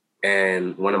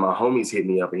 and one of my homies hit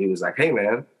me up, and he was like, "Hey,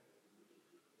 man,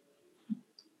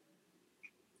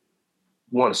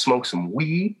 you want to smoke some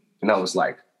weed?" And I was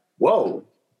like, "Whoa,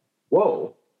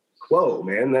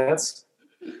 man, that's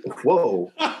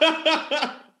whoa."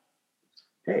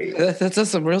 hey, That's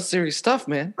some real serious stuff,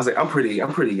 man. I was like, I'm pretty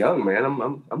young, man.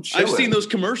 I'm chilling. I've seen those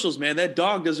commercials, man. That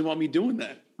dog doesn't want me doing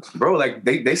that. Bro, like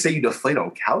they say you deflate on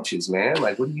couches, man.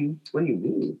 Like, what do you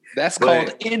mean? That's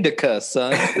called indica,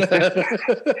 son.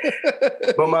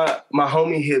 But my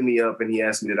homie hit me up and he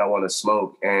asked me did I want to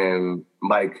smoke, and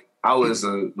like I was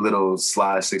a little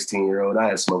sly 16-year-old. I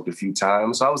had smoked a few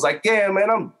times, so I was like, yeah,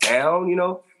 man, I'm down. You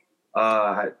know,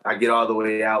 I get all the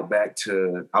way out back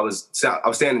to I was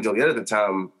staying in Joliet at the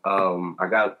time. I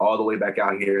got all the way back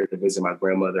out here to visit my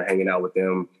grandmother, hanging out with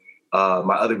them.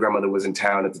 My other grandmother was in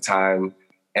town at the time.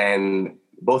 And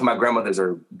both of my grandmothers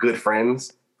are good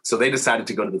friends. So they decided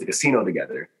to go to the casino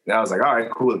together. And I was like, all right,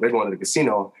 cool. If they're going to the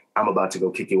casino, I'm about to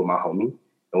go kick it with my homie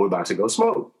and we're about to go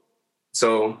smoke.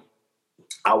 So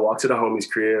I walk to the homie's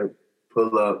crib,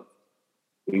 pull up,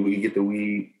 we get the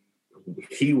weed.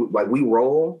 We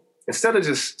roll. Instead of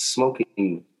just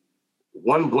smoking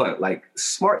one blunt, like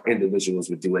smart individuals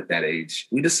would do at that age,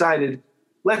 we decided,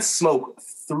 let's smoke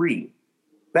 3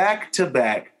 back to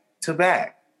back to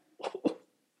back.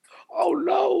 Oh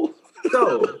no.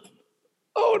 So,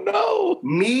 oh no.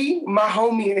 Me, my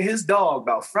homie, and his dog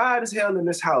about fried as hell in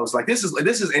this house. Like this is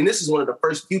one of the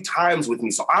first few times with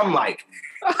me. So I'm like,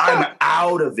 I'm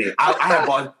out of it.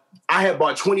 I had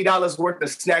bought $20 worth of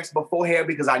snacks beforehand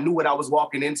because I knew what I was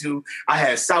walking into. I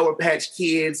had Sour Patch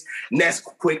Kids,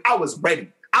 Nesquik. I was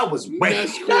ready.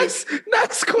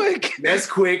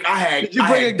 Nesquik. I had. Did you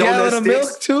bring a gallon of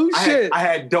milk too? I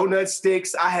had donut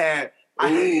sticks. I had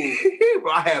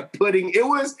pudding. It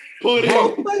was pudding.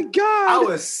 Oh my God. I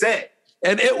was set.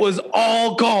 And it was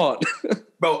all gone.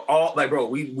 Bro,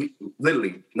 we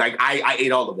literally, like, I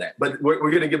ate all of that. But we're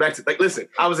going to get back to, like, listen,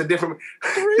 I was a different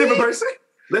person.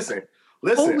 Listen,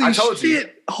 holy I told shit. you.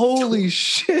 Holy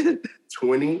shit.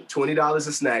 $20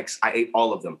 of snacks. I ate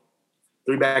all of them.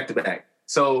 3 back to back.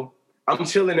 So I'm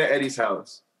chilling at Eddie's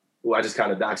house. Well, I just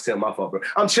kind of doxed him, my fault, bro.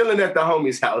 I'm chilling at the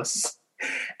homie's house.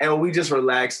 And we just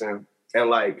relaxing. And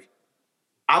like,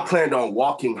 I planned on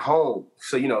walking home.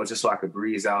 So, just so I could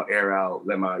breeze out, air out,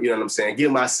 let my, what I'm saying?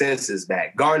 Get my senses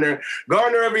back. Garner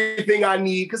everything I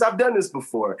need, because I've done this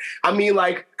before. I mean,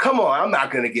 like, come on, I'm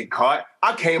not going to get caught.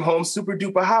 I came home super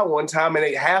duper high one time and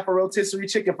ate half a rotisserie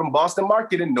chicken from Boston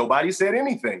Market and nobody said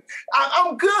anything.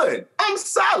 I'm good. I'm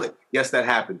solid. Yes, that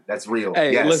happened. That's real.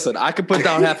 Hey, yes. Listen, I could put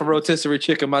down half a rotisserie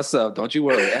chicken myself. Don't you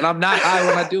worry. And I'm not high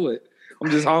when I do it. I'm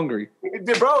just hungry.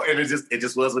 Bro, and it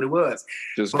just was what it was.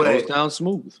 Just goes down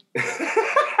smooth.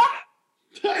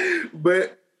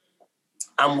 But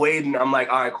I'm waiting. I'm like,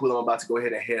 all right, cool. I'm about to go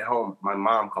ahead and head home. My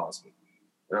mom calls me.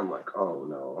 And I'm like, oh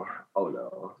no.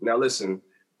 Now listen,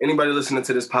 anybody listening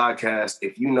to this podcast,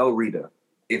 if you know Rita,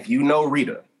 I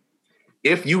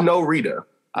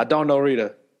don't know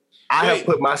Rita. I have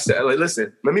put myself, like,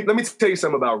 listen, let me tell you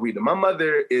something about Rita. My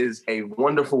mother is a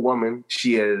wonderful woman.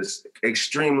 She is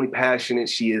extremely passionate.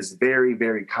 She is very,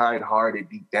 very kind-hearted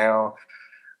deep down.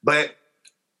 But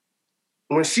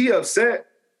when she upset,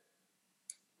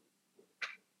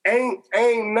 ain't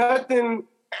nothing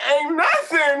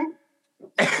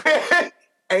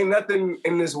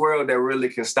in this world that really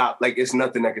can stop. Like, it's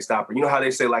nothing that can stop her. You know how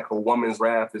they say, like, a woman's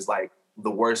wrath is like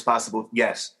the worst possible?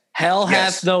 Yes. Hell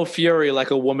hath no fury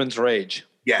like a woman's rage.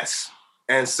 Yes.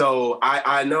 And so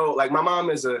I know, like, my mom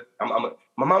is a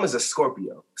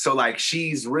Scorpio. So, like,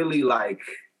 she's really, like,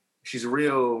 she's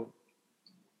real.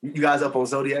 You guys up on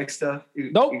Zodiac stuff?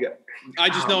 Nope. I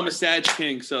just know I'm a Sag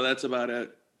King, so that's about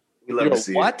it. We love to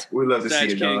see what? It. We love to see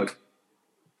it, dog.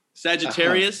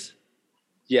 Sagittarius?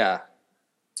 Yeah.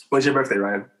 When's your birthday,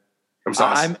 Ryan? I'm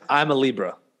sorry. I'm a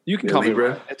Libra. You can call Libra? me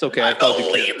Ryan. It's okay. I'm a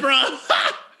Libra.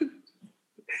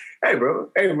 Hey, bro.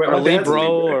 Or Libra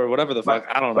or whatever the fuck.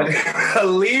 I don't know. A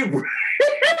Libra.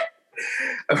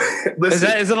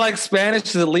 Is it like Spanish?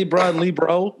 Is it Libra and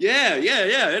Libro? Yeah, it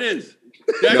is.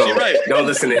 You're actually right. Don't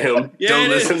listen to him. Don't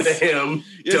listen to him.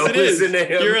 Yes, don't listen to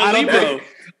him. You're a Libra.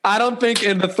 I don't think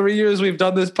in the 3 years we've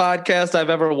done this podcast, I've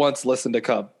ever once listened to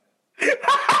Cub.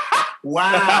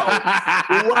 Wow.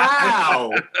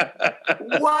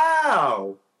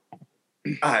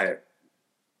 All right.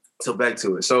 So back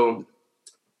to it. So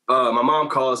my mom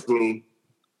calls me,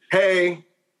 hey,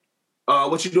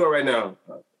 what you doing right now?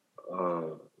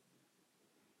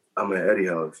 I'm at Eddie's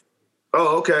house.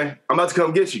 Oh, okay. I'm about to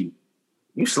come get you.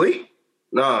 You sleep?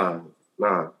 Nah.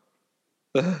 No,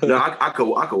 I could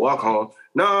walk home.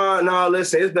 No,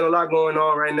 listen, it's been a lot going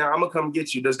on right now. I'm gonna come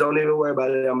get you. Just don't even worry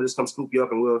about it. I'm gonna just come scoop you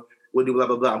up and we'll do blah,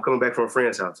 blah, blah. I'm coming back from a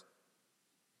friend's house.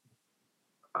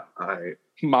 All right.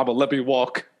 Mama, let me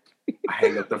walk. I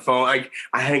hang up the phone.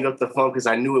 I hang up the phone because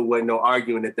I knew it wasn't no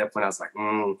arguing at that point. I was like,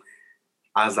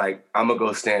 I was like, I'm gonna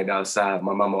go stand outside.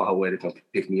 My mom on her way to come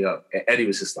pick me up. And Eddie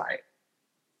was just like,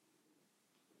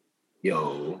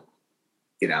 yo,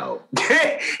 get out.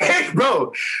 Hey,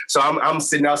 bro. So I'm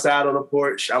sitting outside on the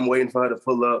porch. I'm waiting for her to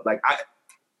pull up. Like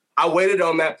I waited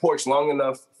on that porch long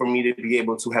enough for me to be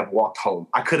able to have walked home.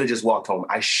 I could have just walked home.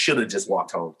 I should have just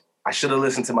walked home. I should have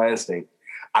listened to my instinct.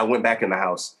 I went back in the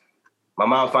house. My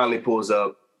mom finally pulls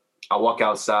up. I walk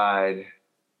outside.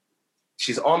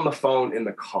 She's on the phone in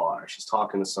the car. She's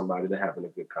talking to somebody. They're having a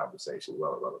good conversation,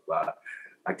 blah, blah, blah, blah.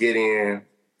 I get in,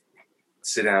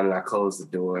 sit down, and I close the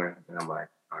door. And I'm like,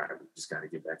 all right, we just got to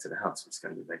get back to the house. We just got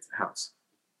to get back to the house.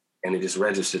 And it just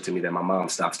registered to me that my mom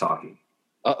stops talking.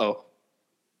 Uh-oh.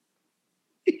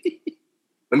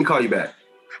 Let me call you back.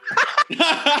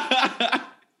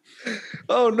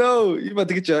 Oh, no. You about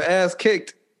to get your ass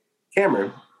kicked.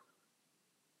 Cameron,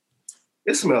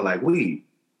 it smelled like weed.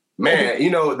 Man, you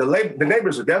know, the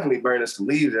neighbors were definitely burning some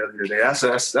leaves the other day.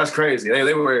 That's crazy.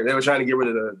 They were trying to get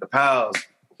rid of the pals.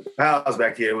 The pals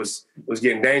back here was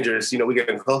getting dangerous. You know, we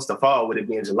getting close to fall with it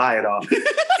being July and all.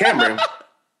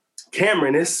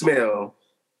 Cameron, it smelled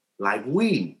like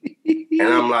weed. And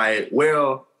I'm like,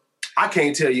 well, I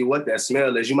can't tell you what that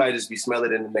smell is. You might just be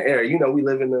smelling it in the air. You know, we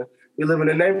live in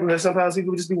a neighborhood. Sometimes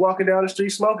people just be walking down the street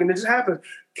smoking. It just happens.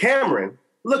 Cameron,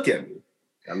 look at me.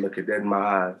 I look at that in my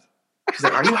eyes. She's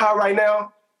like, are you high right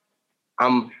now?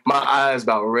 My eyes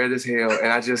about red as hell. And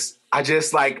I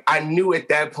just like, I knew at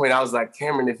that point, I was like,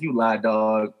 Cameron, if you lie,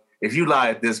 dog, if you lie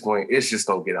at this point, it's just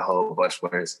gonna get a whole bunch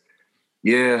worse.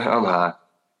 Yeah, I'm high.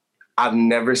 I've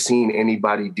never seen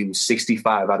anybody do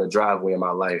 65 out of driveway in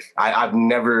my life. I've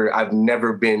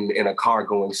never been in a car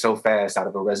going so fast out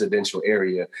of a residential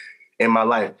area in my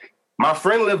life. My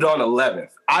friend lived on 11th.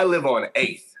 I live on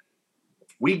 8th.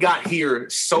 We got here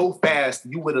so fast,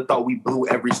 you would have thought we blew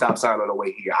every stop sign on the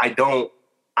way here. I don't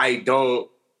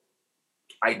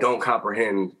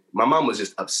comprehend. My mom was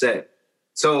just upset.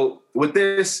 So with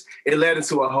this, it led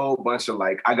into a whole bunch of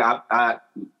like, I got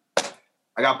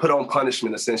put on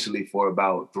punishment essentially for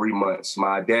about 3 months.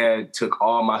 My dad took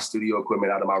all my studio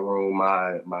equipment out of my room,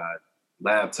 my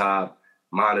laptop,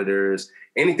 monitors,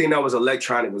 anything that was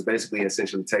electronic was basically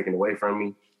essentially taken away from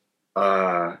me.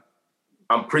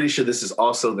 I'm pretty sure this is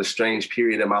also the strange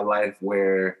period in my life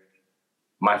where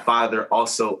my father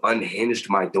also unhinged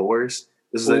my doors.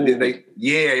 This is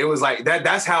it was like that.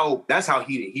 That's how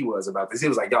heated he was about this. He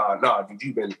was like, no, dude,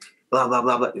 you've been blah blah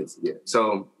blah blah. Yeah.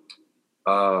 So,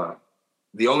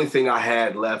 the only thing I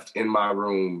had left in my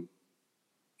room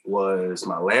was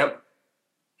my lamp.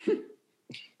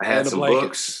 I had some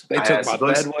books. They took my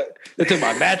bed away. They took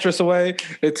my mattress away.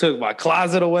 They took my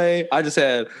closet away. I just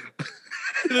had.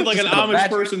 It was like an Amish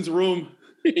person's room.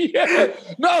 Yeah.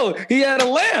 No, he had a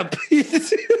lamp. It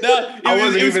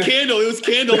was candle. It was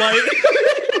candlelight.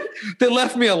 They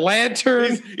left me a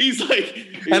lantern. He's like,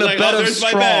 and a bed of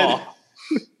straw.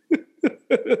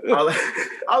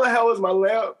 All the hell was my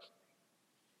lamp,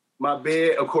 my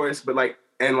bed, of course, but I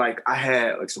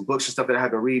had like some books and stuff that I had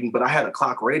been reading, but I had a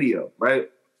clock radio, right?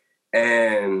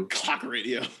 And clock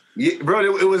radio. Yeah, bro,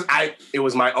 it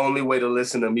was my only way to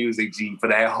listen to music, G, for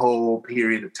that whole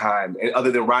period of time. And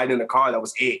other than riding in the car, that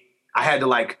was it. I had to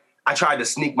I tried to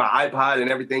sneak my iPod and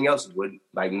everything else.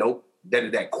 Nope,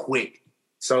 that quick.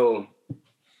 So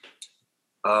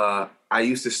I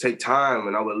used to take time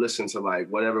and I would listen to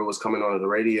whatever was coming on the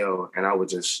radio and I would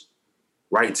just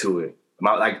write to it.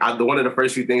 One of the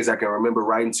first few things I can remember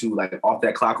writing to off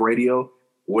that clock radio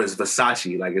was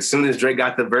Versace. As soon as Drake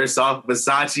got the verse off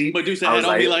Versace, but you said I'm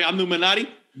the Illuminati.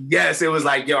 Yes, it was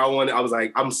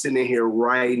I'm sitting in here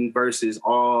writing verses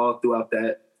all throughout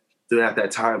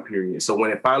that time period. So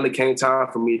when it finally came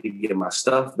time for me to get my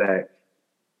stuff back,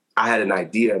 I had an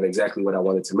idea of exactly what I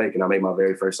wanted to make, and I made my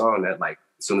very first song that as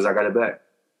soon as I got it back,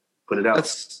 put it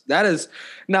out.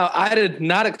 Now I did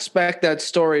not expect that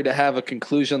story to have a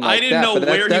conclusion like that. I didn't know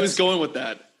where he was going with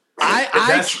that.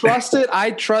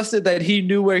 I trusted that he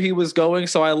knew where he was going,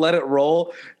 so I let it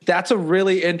roll. That's a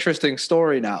really interesting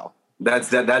story now.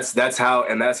 That's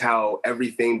how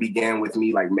everything began with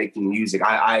me making music.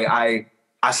 I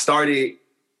started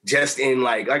just in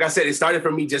like I said, it started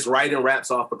for me just writing raps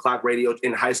off the clock radio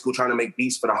in high school, trying to make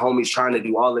beats for the homies, trying to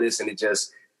do all of this, and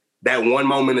that one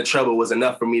moment of trouble was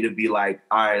enough for me to be like,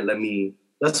 all right,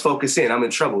 let's focus in. I'm in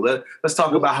trouble. Let's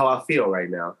talk about how I feel right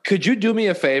now. Could you do me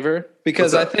a favor?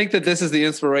 Because I think that this is the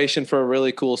inspiration for a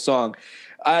really cool song.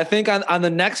 I think on the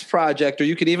next project, or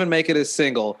you could even make it a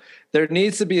single, there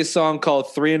needs to be a song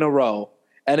called 3 in a Row.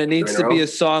 And it needs to be a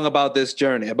song about this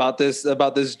journey, about this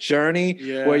journey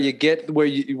where you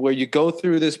go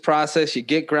through this process, you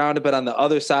get grounded, but on the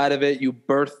other side of it, you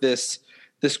birth this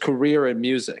career in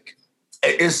music.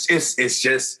 It's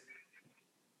just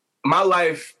my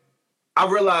life. I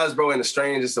realized, bro, in the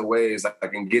strangest of ways,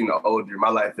 like in getting older, my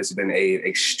life has been a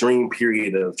extreme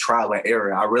period of trial and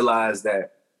error. I realized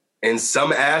that in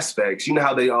some aspects, you know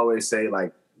how they always say,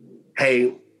 like,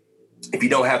 hey, if you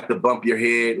don't have to bump your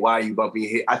head, why are you bumping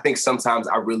your head? I think sometimes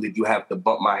I really do have to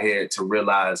bump my head to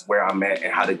realize where I'm at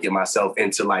and how to get myself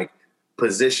into like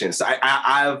positions.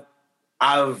 I've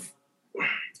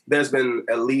there's been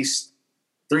at least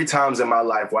 3 times in my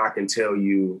life where I can tell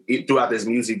you throughout this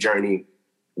music journey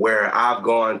where I've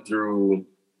gone through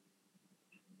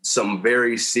some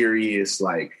very serious,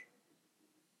 like,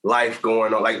 life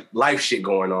going on, like life shit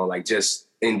going on, like just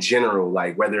in general,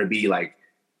 like whether it be like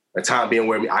a time being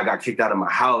where I got kicked out of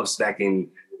my house back in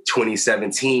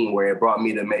 2017, where it brought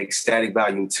me to make Static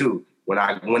Volume 2. When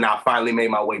I finally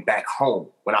made my way back home.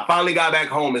 When I finally got back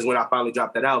home is when I finally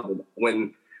dropped that album.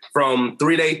 When from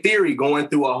 3 Day Theory, going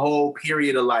through a whole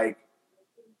period of like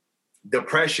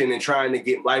depression and trying to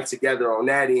get life together on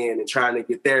that end and trying to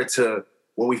get there to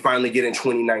when we finally get in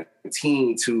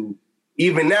 2019 to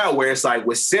even now where it's like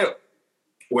with Simp,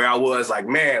 where I was like,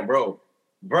 man, bro,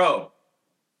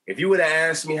 if you would have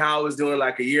asked me how I was doing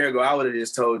like a year ago, I would have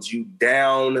just told you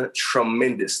down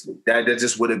tremendously. That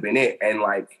just would have been it. And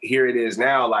like, here it is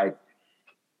now, like,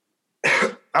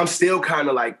 I'm still kind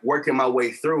of like working my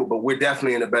way through, but we're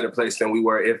definitely in a better place than we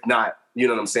were, if not, you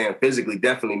know what I'm saying, physically,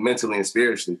 definitely mentally and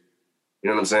spiritually. You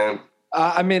know what I'm saying?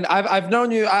 I mean, I've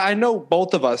known you. I know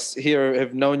both of us here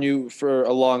have known you for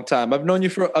a long time. I've known you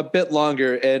for a bit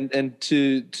longer, and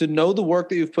to know the work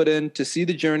that you've put in, to see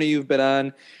the journey you've been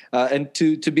on, and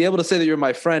to be able to say that you're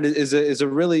my friend is a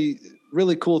really,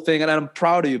 really cool thing. And I'm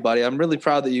proud of you, buddy. I'm really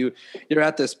proud that you're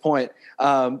at this point.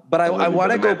 But I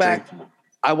want to go back.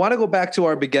 I want to go back to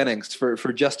our beginnings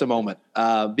for just a moment,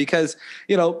 because,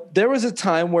 you know, there was a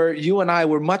time where you and I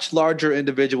were much larger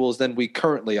individuals than we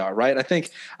currently are, right? I think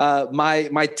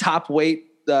my top weight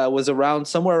was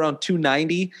somewhere around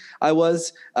 290. I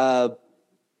was.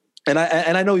 And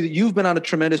I know you've been on a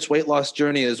tremendous weight loss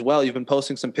journey as well. You've been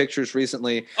posting some pictures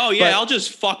recently. Oh yeah, I'll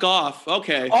just fuck off.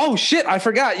 Okay. Oh shit, I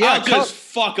forgot. Yeah, I'll just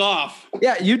fuck off.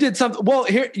 Yeah, you did something. Well,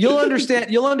 here you'll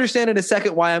understand. You'll understand in a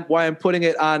second why I'm putting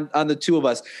it on the two of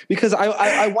us, because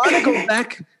I want to go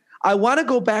back. I want to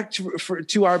go back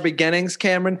to our beginnings,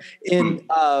 Cameron, in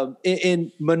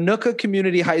Manuka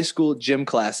Community High School gym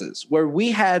classes, where we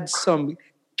had some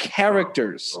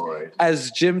characters as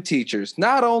gym teachers.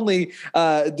 Not only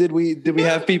did we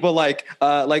have people like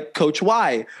Coach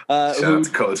Y, shout out to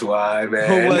Coach Y,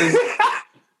 man,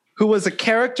 who was a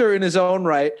character in his own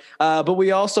right, but we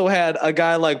also had a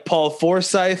guy like Paul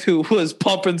Forsyth who was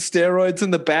pumping steroids in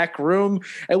the back room,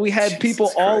 and we had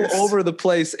people all over the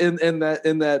place in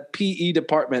that PE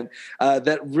department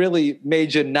that really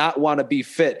made you not want to be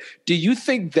fit. Do you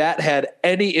think that had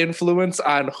any influence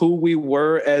on who we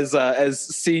were as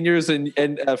seniors and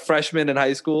freshmen in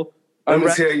high school? Let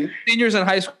me tell you, seniors in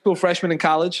high school, freshmen in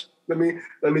college. Let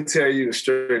me tell you the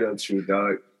straight up truth,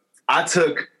 dog. I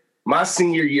took my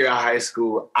senior year of high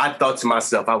school, I thought to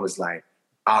myself, I was like,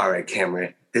 all right,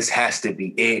 Cameron, this has to be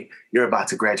it. You're about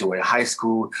to graduate high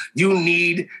school. You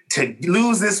need to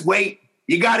lose this weight.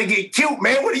 You got to get cute,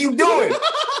 man. What are you doing?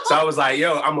 So I was like,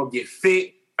 yo, I'm going to get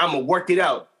fit. I'm going to work it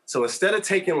out. So instead of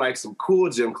taking like some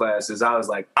cool gym classes, I was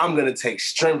like, I'm going to take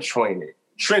strength training.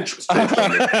 Strength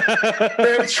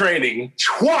training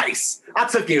twice. I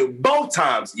took it both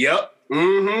times. Yep.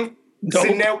 Mm-hmm. Nope.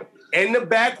 Sitting there in the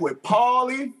back with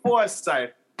Paulie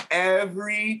Forsyth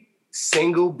every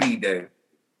single B-day.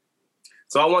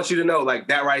 So I want you to know, like,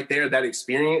 that right there, that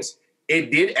experience,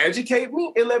 it did educate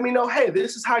me. It let me know, hey,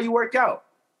 this is how you work out.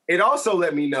 It also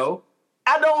let me know,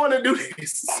 I don't want to do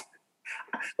this.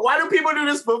 Why do people do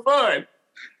this for fun?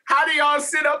 How do y'all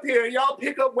sit up here and y'all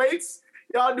pick up weights?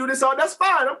 Y'all do this all, that's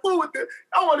fine. I'm cool with it.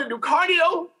 I want to do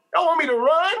cardio. Y'all want me to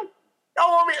run?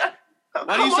 Y'all want me to...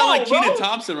 Why do you sound like Kenan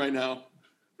Thompson right now?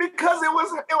 Because it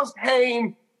was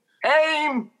pain.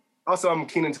 Also, I'm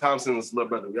Kenan Thompson's little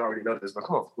brother. We already know this, but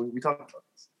come on, we talk about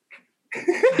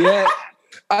this. Yeah,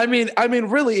 I mean,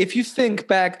 really, if you think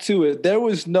back to it, there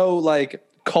was no like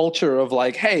culture of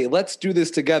like, hey, let's do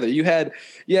this together. You had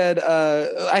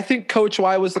I think Coach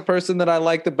Y was the person that I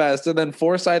liked the best, and then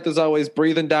Forsyth was always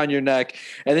breathing down your neck,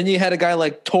 and then you had a guy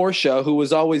like Torsha who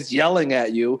was always yelling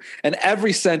at you, and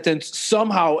every sentence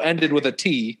somehow ended with a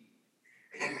T.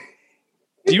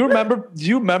 Do you remember? Please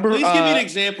give me an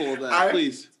example of that,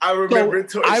 please. I remember.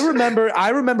 So I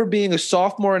remember being a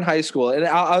sophomore in high school,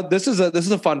 and this is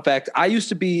a fun fact. I used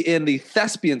to be in the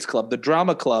Thespians Club, the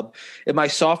drama club, in my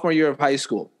sophomore year of high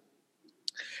school.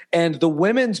 And the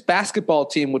women's basketball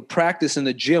team would practice in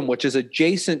the gym, which is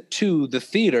adjacent to the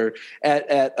theater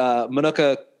at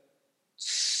Minooka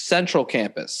Central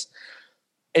Campus.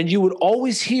 And you would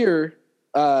always hear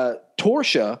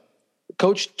Torsha,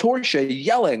 Coach Torsha,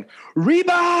 yelling,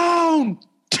 "Rebound!"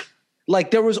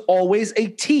 Like there was always a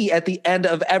T at the end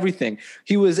of everything.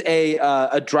 He was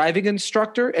a driving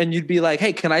instructor, and you'd be like,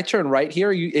 "Hey, can I turn right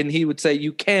here?" And he would say,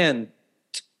 "You can."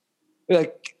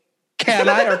 Like, can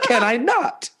I or can I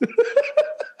not?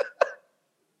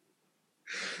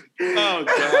 Oh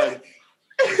God.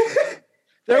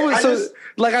 There was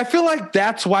I feel like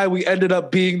that's why we ended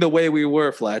up being the way we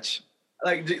were, Fletch.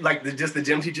 Just the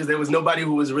gym teachers. There was nobody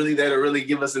who was really there to really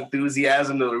give us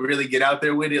enthusiasm to really get out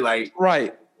there with it. Like,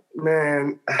 right,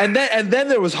 man. And then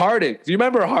there was Harding. Do you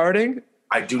remember Harding?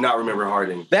 I do not remember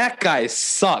Harding. That guy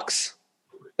sucks.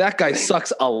 That guy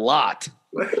sucks a lot.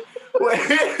 What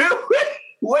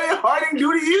did Harding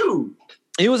do to you?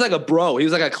 He was like a bro. He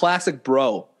was like a classic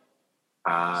bro.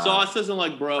 Sauce doesn't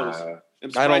like bros.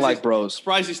 I don't like bros.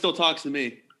 Surprised he still talks to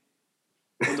me.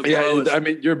 Yeah, I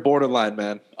mean, you're borderline,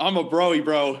 man. I'm a broy,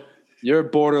 bro. You're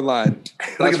borderline.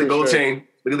 Look at the gold chain.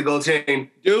 Look at the gold chain.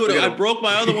 Dude, I broke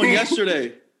my other one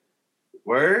yesterday.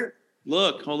 Word?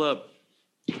 Look, hold up.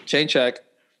 Chain check.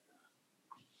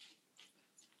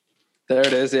 There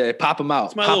it is. Yeah, pop them out.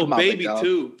 It's my pop little baby,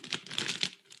 too.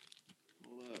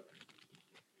 Hold up.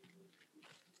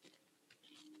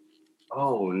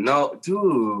 Oh, no.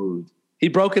 Dude. He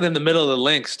broke it in the middle of the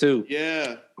links, too.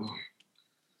 Yeah.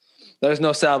 There's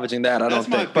no salvaging that, I don't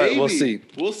think. But we'll see.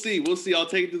 We'll see. I'll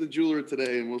take it to the jeweler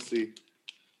today, and we'll see.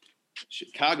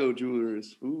 Chicago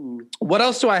jewelers. Ooh. What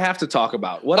else do I have to talk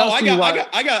about? What else?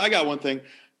 I got one thing.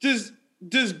 Does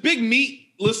Big Meat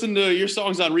listen to your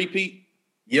songs on repeat?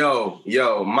 Yo,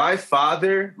 my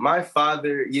father,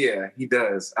 yeah, he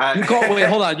does. Wait,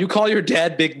 hold on. You call your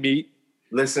dad Big Meat?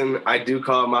 Listen, I do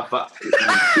call my father.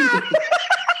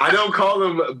 I don't call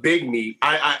him Big Meat.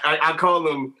 I call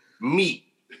him Meat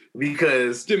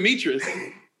because Demetrius.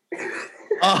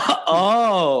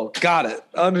 Got it.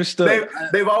 Understood.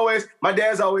 They've always, my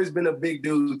dad's always been a big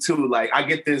dude too. Like I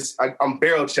get this, I'm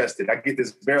barrel chested. I get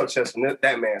this barrel chest from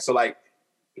that man. So like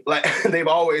they've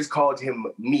always called him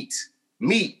Meat.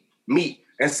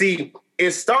 And see,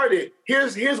 it started,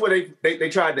 here's what they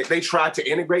tried to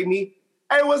integrate me.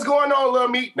 Hey, what's going on, little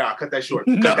Meat? Nah, cut that short.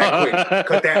 Cut that quick.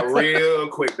 Cut that real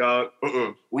quick, dog.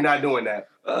 We're not doing that.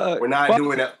 We're not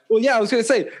doing that. Well, yeah, I was going to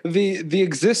say the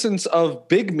existence of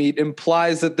Big Meat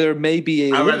implies that there may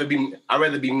be a. I'd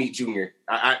rather be Meat Jr.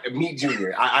 Meat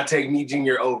Jr. I take Meat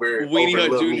Jr. over Weenie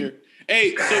Hut Jr. Meat.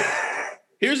 Hey, so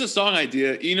here's a song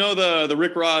idea. You know the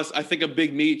Rick Ross, I think I'm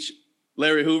Big Meat,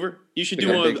 Larry Hoover? You should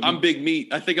do one. I'm Big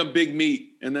Meat. I think I'm Big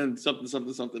Meat, and then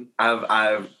something.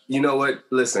 I've you know what?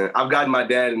 Listen, I've gotten my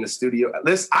dad in the studio.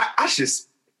 Listen, I'm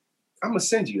gonna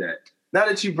send you that. Now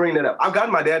that you bring that up, I've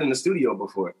gotten my dad in the studio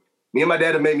before. Me and my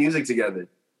dad have made music together.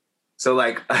 So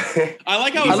like, I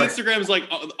like how his Instagram's like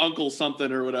Uncle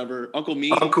something or whatever. Uncle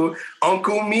Meat. Uncle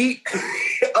Meat.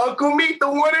 Uncle Meat, the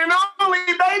one and only,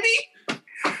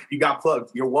 baby. You got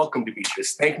plugged. You're welcome,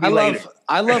 Demetrius. Thank me later.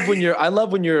 I love when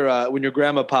your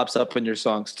grandma pops up in your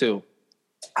songs too.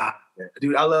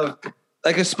 Dude, I love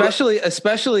like especially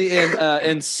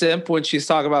in Simp when she's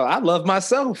talking about I love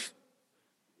myself.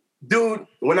 Dude,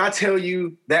 when I tell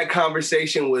you that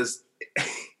conversation was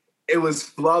it was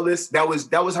flawless. That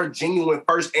was her genuine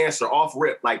first answer off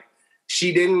rip. Like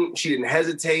she didn't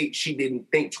hesitate. She didn't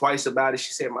think twice about it.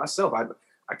 She said, myself,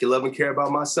 I can love and care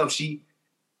about myself.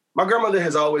 My grandmother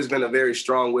has always been a very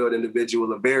strong-willed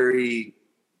individual, a very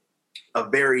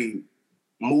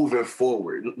moving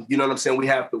forward. You know what I'm saying? We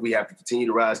have to continue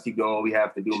to rise, keep going. We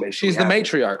have to do make sure. She's the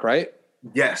matriarch, right?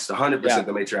 Yes, 100%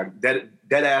 the matriarch.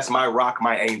 That ass, my rock,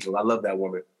 my angel. I love that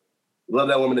woman. Love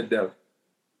that woman to death.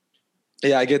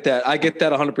 Yeah, I get that.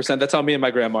 100%. That's how me and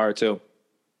my grandma are too.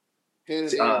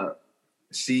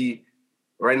 She,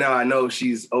 right now, I know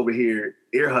she's over here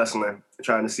ear hustling,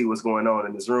 trying to see what's going on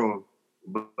in this room.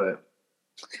 But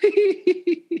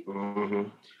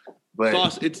but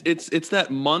Sauce, it's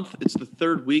that month. It's the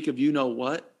third week of you know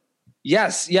what.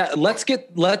 Yes, yeah. Let's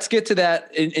get to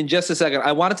that in just a second.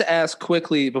 I wanted to ask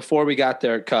quickly before we got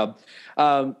there, Cub.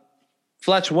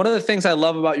 Fletch, one of the things I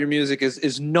love about your music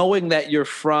is knowing that you're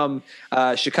from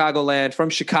Chicagoland, from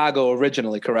Chicago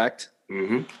originally, correct?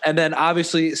 Mm-hmm. And then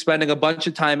obviously spending a bunch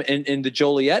of time in the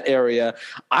Joliet area.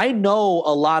 I know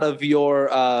a lot of your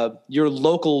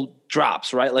local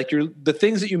drops, right? Like the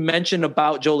things that you mentioned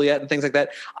about Joliet and things like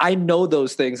that. I know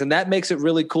those things, and that makes it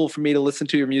really cool for me to listen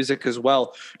to your music as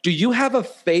well. Do you have a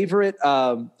favorite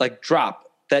like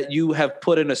drop that you have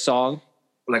put in a song?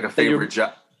 Like a favorite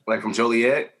drop, like from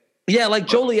Joliet? Yeah, like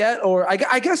Joliet, or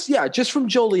I guess, yeah, just from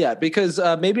Joliet, because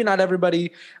maybe not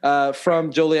everybody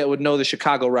from Joliet would know the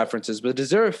Chicago references, but is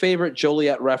there a favorite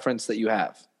Joliet reference that you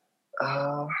have?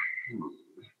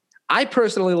 I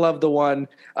personally love the one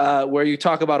where you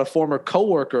talk about a former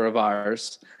coworker of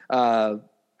ours. I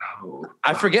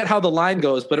forget how the line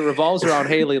goes, but it revolves around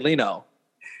Haley Lino.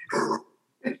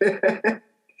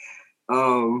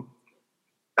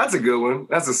 That's a good one.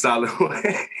 That's a solid one.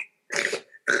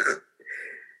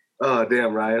 Oh,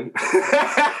 damn, Ryan.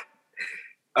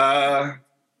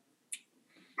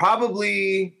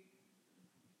 Probably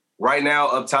right now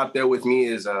up top there with me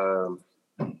is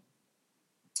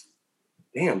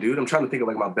damn, dude, I'm trying to think of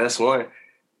like my best one.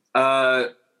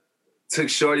 Took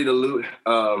Shorty to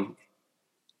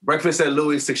Breakfast at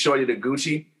Louis, took Shorty to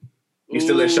Gucci. Used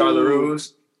to live Charlotte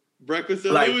Russe. Breakfast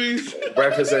at Louis.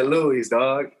 Breakfast at Louis,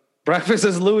 dog. Breakfast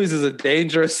at Louis is a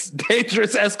dangerous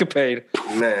escapade.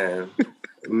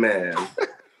 Man.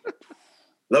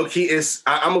 Low key is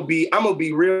I'm gonna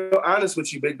be real honest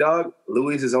with you, big dog.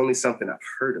 Louis is only something I've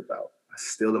heard about. I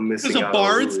still am missing out.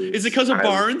 Barnes? Is it because of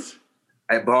Barnes?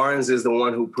 Barnes is the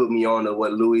one who put me on to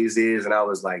what Louis is, and I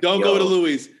was like, Don't go to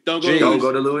Louis. Don't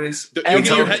go to Louis.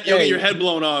 You'll get your head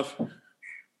blown off.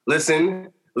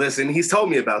 Listen, he's told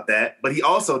me about that, but he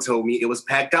also told me it was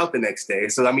packed out the next day.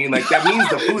 So, I mean, like, that means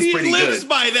the food's pretty good. He lives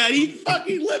by that. He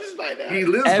fucking lives by that. He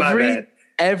lives by that.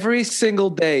 Every single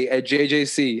day at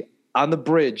JJC on the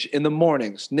bridge in the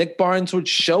mornings, Nick Barnes would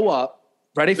show up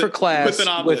ready for class with an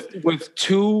omelet. with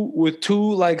two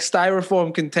like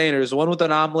styrofoam containers, one with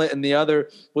an omelet and the other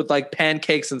with like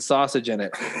pancakes and sausage in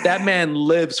it. That man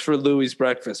lives for Louis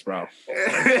breakfast, bro.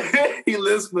 He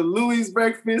lives for Louis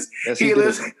breakfast. Yes, he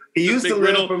used to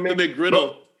live for the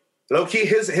McGriddle. Low key,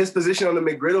 his position on the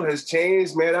McGriddle has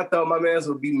changed, man. I thought my man's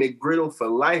would be McGriddle for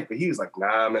life, but he was like,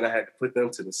 nah, man, I had to put them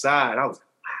to the side. I was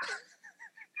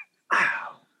like, wow.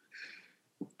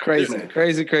 Crazy. Yeah.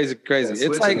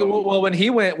 It's like, well, when he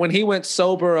went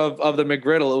sober of the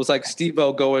McGriddle, it was like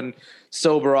Steve-O going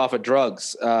sober off of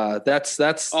drugs. That's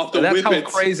how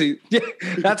crazy. Yeah,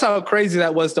 that's how crazy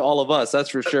that was to all of us. That's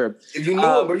for sure. If you knew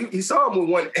him, or you saw him with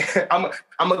one, I'm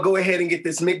gonna go ahead and get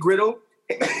this McGriddle.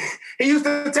 He used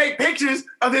to take pictures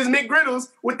of his McGriddles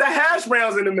with the hash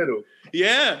browns in the middle.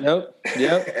 Yeah.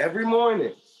 Yep. Every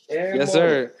morning. Yes,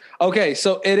 sir. Okay,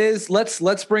 so it is.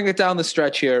 Let's bring it down the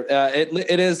stretch here.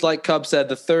 It is, like Cub said,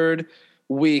 the third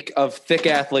week of Thick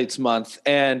Athletes Month,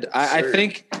 and I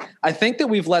think that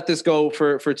we've let this go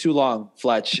for too long,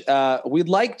 Fletch. We'd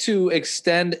like to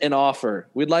extend an offer.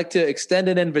 We'd like to extend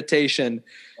an invitation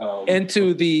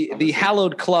into the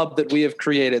hallowed club that we have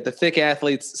created, the Thick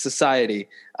Athletes Society,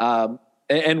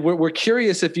 and we're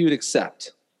curious if you'd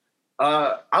accept.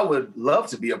 I would love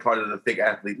to be a part of the Thick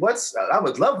Athlete. I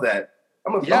would love that.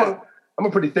 I'm a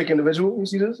pretty thick individual. You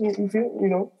see this? You feel? You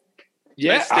know?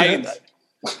 Yeah. Nice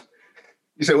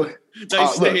you said what?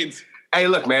 Nice stains. Hey,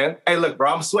 look, man. Hey, look,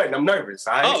 bro. I'm sweating. I'm nervous.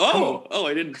 All right?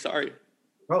 I didn't. Sorry.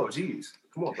 Bro, geez.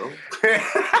 Come on, bro.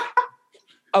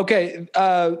 Okay,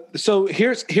 so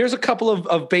here's a couple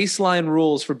of baseline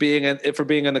rules for being in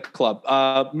the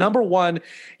club. Number one,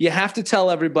 you have to tell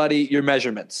everybody your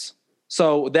measurements.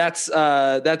 So that's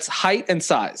height and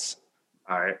size.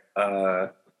 All right.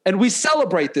 And we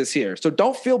celebrate this here, so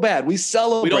don't feel bad. We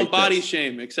celebrate. We don't body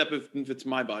shame, except if it's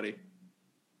my body.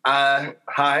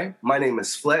 Hi, my name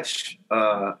is Fletch.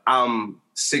 I'm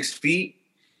 6 feet.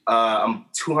 I'm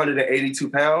 282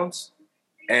 pounds,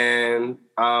 and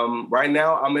right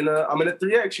now I'm in a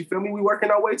 3X. You feel me? We working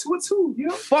our way to a 2. You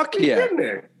know? Fuck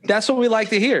yeah! That's what we like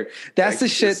to hear. That's the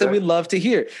shit that we love to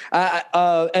hear.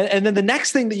 And then the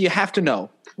next thing that you have to know,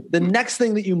 the next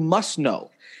thing that you must know,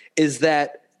 is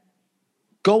that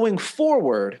going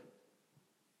forward,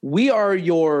 we are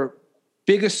your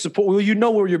biggest support. Well, you know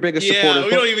we're your biggest supporters. Yeah,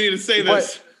 we don't even need to say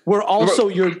this. We're also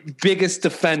your biggest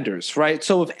defenders, right?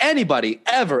 So if anybody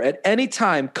ever at any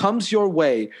time comes your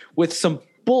way with some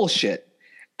bullshit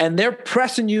and they're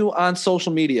pressing you on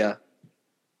social media,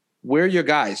 we're your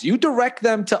guys. You direct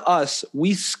them to us.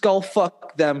 We skull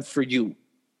fuck them for you.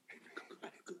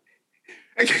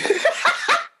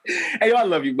 Hey, I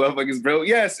love you motherfuckers, bro.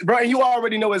 Yes, bro, and you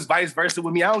already know it's vice versa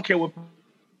with me. I don't care what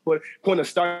point of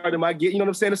stardom I get. You know what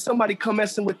I'm saying? If somebody come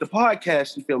messing with the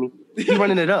podcast, you feel me? We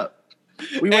running it up.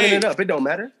 We running it up. It don't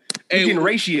matter. We getting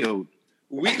ratioed.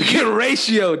 We get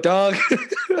ratioed, dog.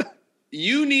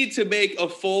 You need to make a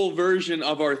full version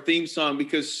of our theme song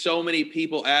because so many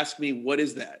people ask me, what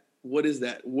is that? What is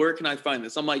that? Where can I find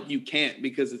this? I'm like, you can't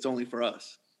because it's only for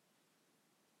us.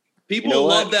 People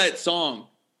love that song.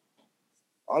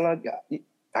 All I got.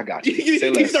 I got you. He Say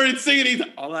less. started singing. He's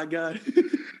all I got.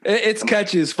 It's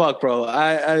catchy as fuck, bro.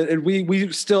 And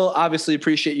we still obviously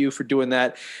appreciate you for doing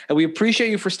that, and we appreciate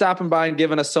you for stopping by and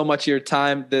giving us so much of your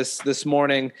time this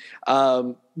morning.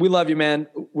 We love you, man.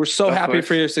 We're so happy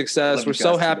for your success. We're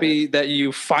so happy that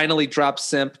you finally dropped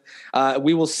Simp.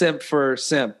 We will simp for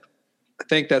Simp. I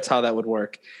think that's how that would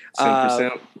work. Simp for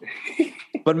Simp.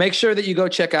 But make sure that you go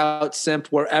check out Simp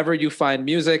wherever you find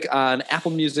music, on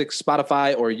Apple Music,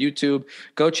 Spotify, or YouTube.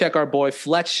 Go check our boy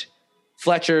Fletch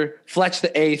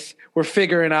the 8th. We're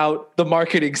figuring out the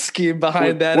marketing scheme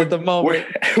behind that at the moment.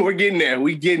 We're getting there.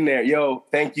 We getting there. Yo,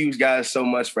 thank you guys so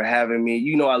much for having me.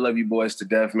 You know I love you boys to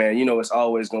death, man. You know it's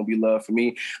always going to be love for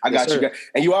me. I got you guys.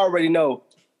 And you already know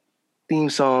theme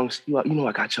songs. You know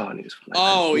I got y'all niggas.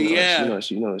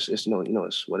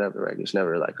 It's whatever, right? It's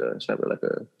never like a.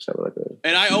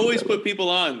 And I always put people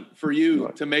on for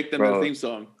you to make them a theme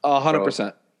song.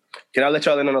 100%. Can I let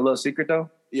y'all in on a little secret though?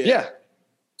 Yeah.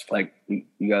 Like you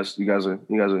guys are,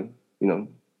 you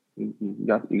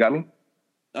got me?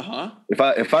 Uh-huh.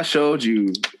 If I showed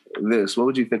you this, what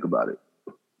would you think about it?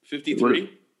 53?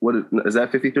 What is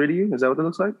that 53 to you? Is that what it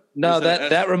looks like? No,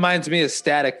 that reminds me of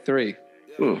Static 3.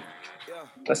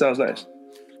 That sounds nice.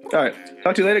 All right.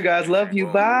 Talk to you later, guys. Love you.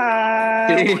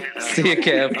 Bye. See you,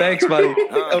 Kev. Thanks, buddy. Please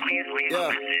leave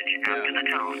a message after the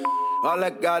tone. All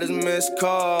I got is missed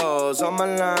calls on my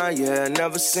line, yeah.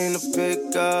 Never seen a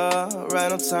pick up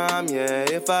right on time, yeah.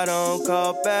 If I don't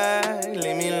call back,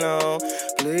 leave me alone.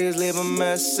 Please leave a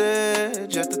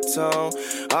message at the tone.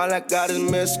 All I got is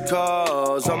missed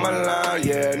calls on my line,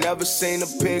 yeah. Never seen a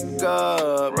pick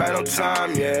up right on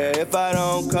time, yeah. If I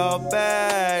don't call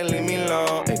back, leave me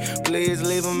alone. Hey, please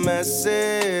leave a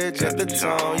message at the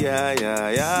tone, yeah.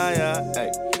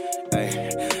 Hey.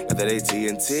 That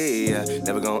AT&T,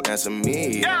 never gonna answer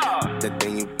me. That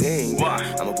thing you think,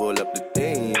 I'ma pull up the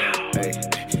thing. Hey,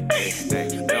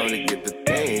 they only get the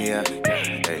thing, yeah.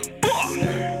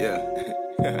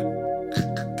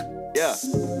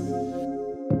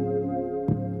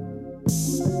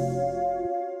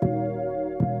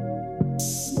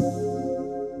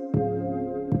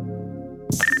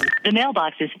 The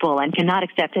mailbox is full and cannot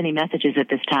accept any messages at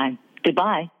this time.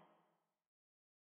 Goodbye.